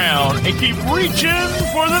the ground and keep reaching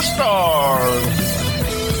for the stars.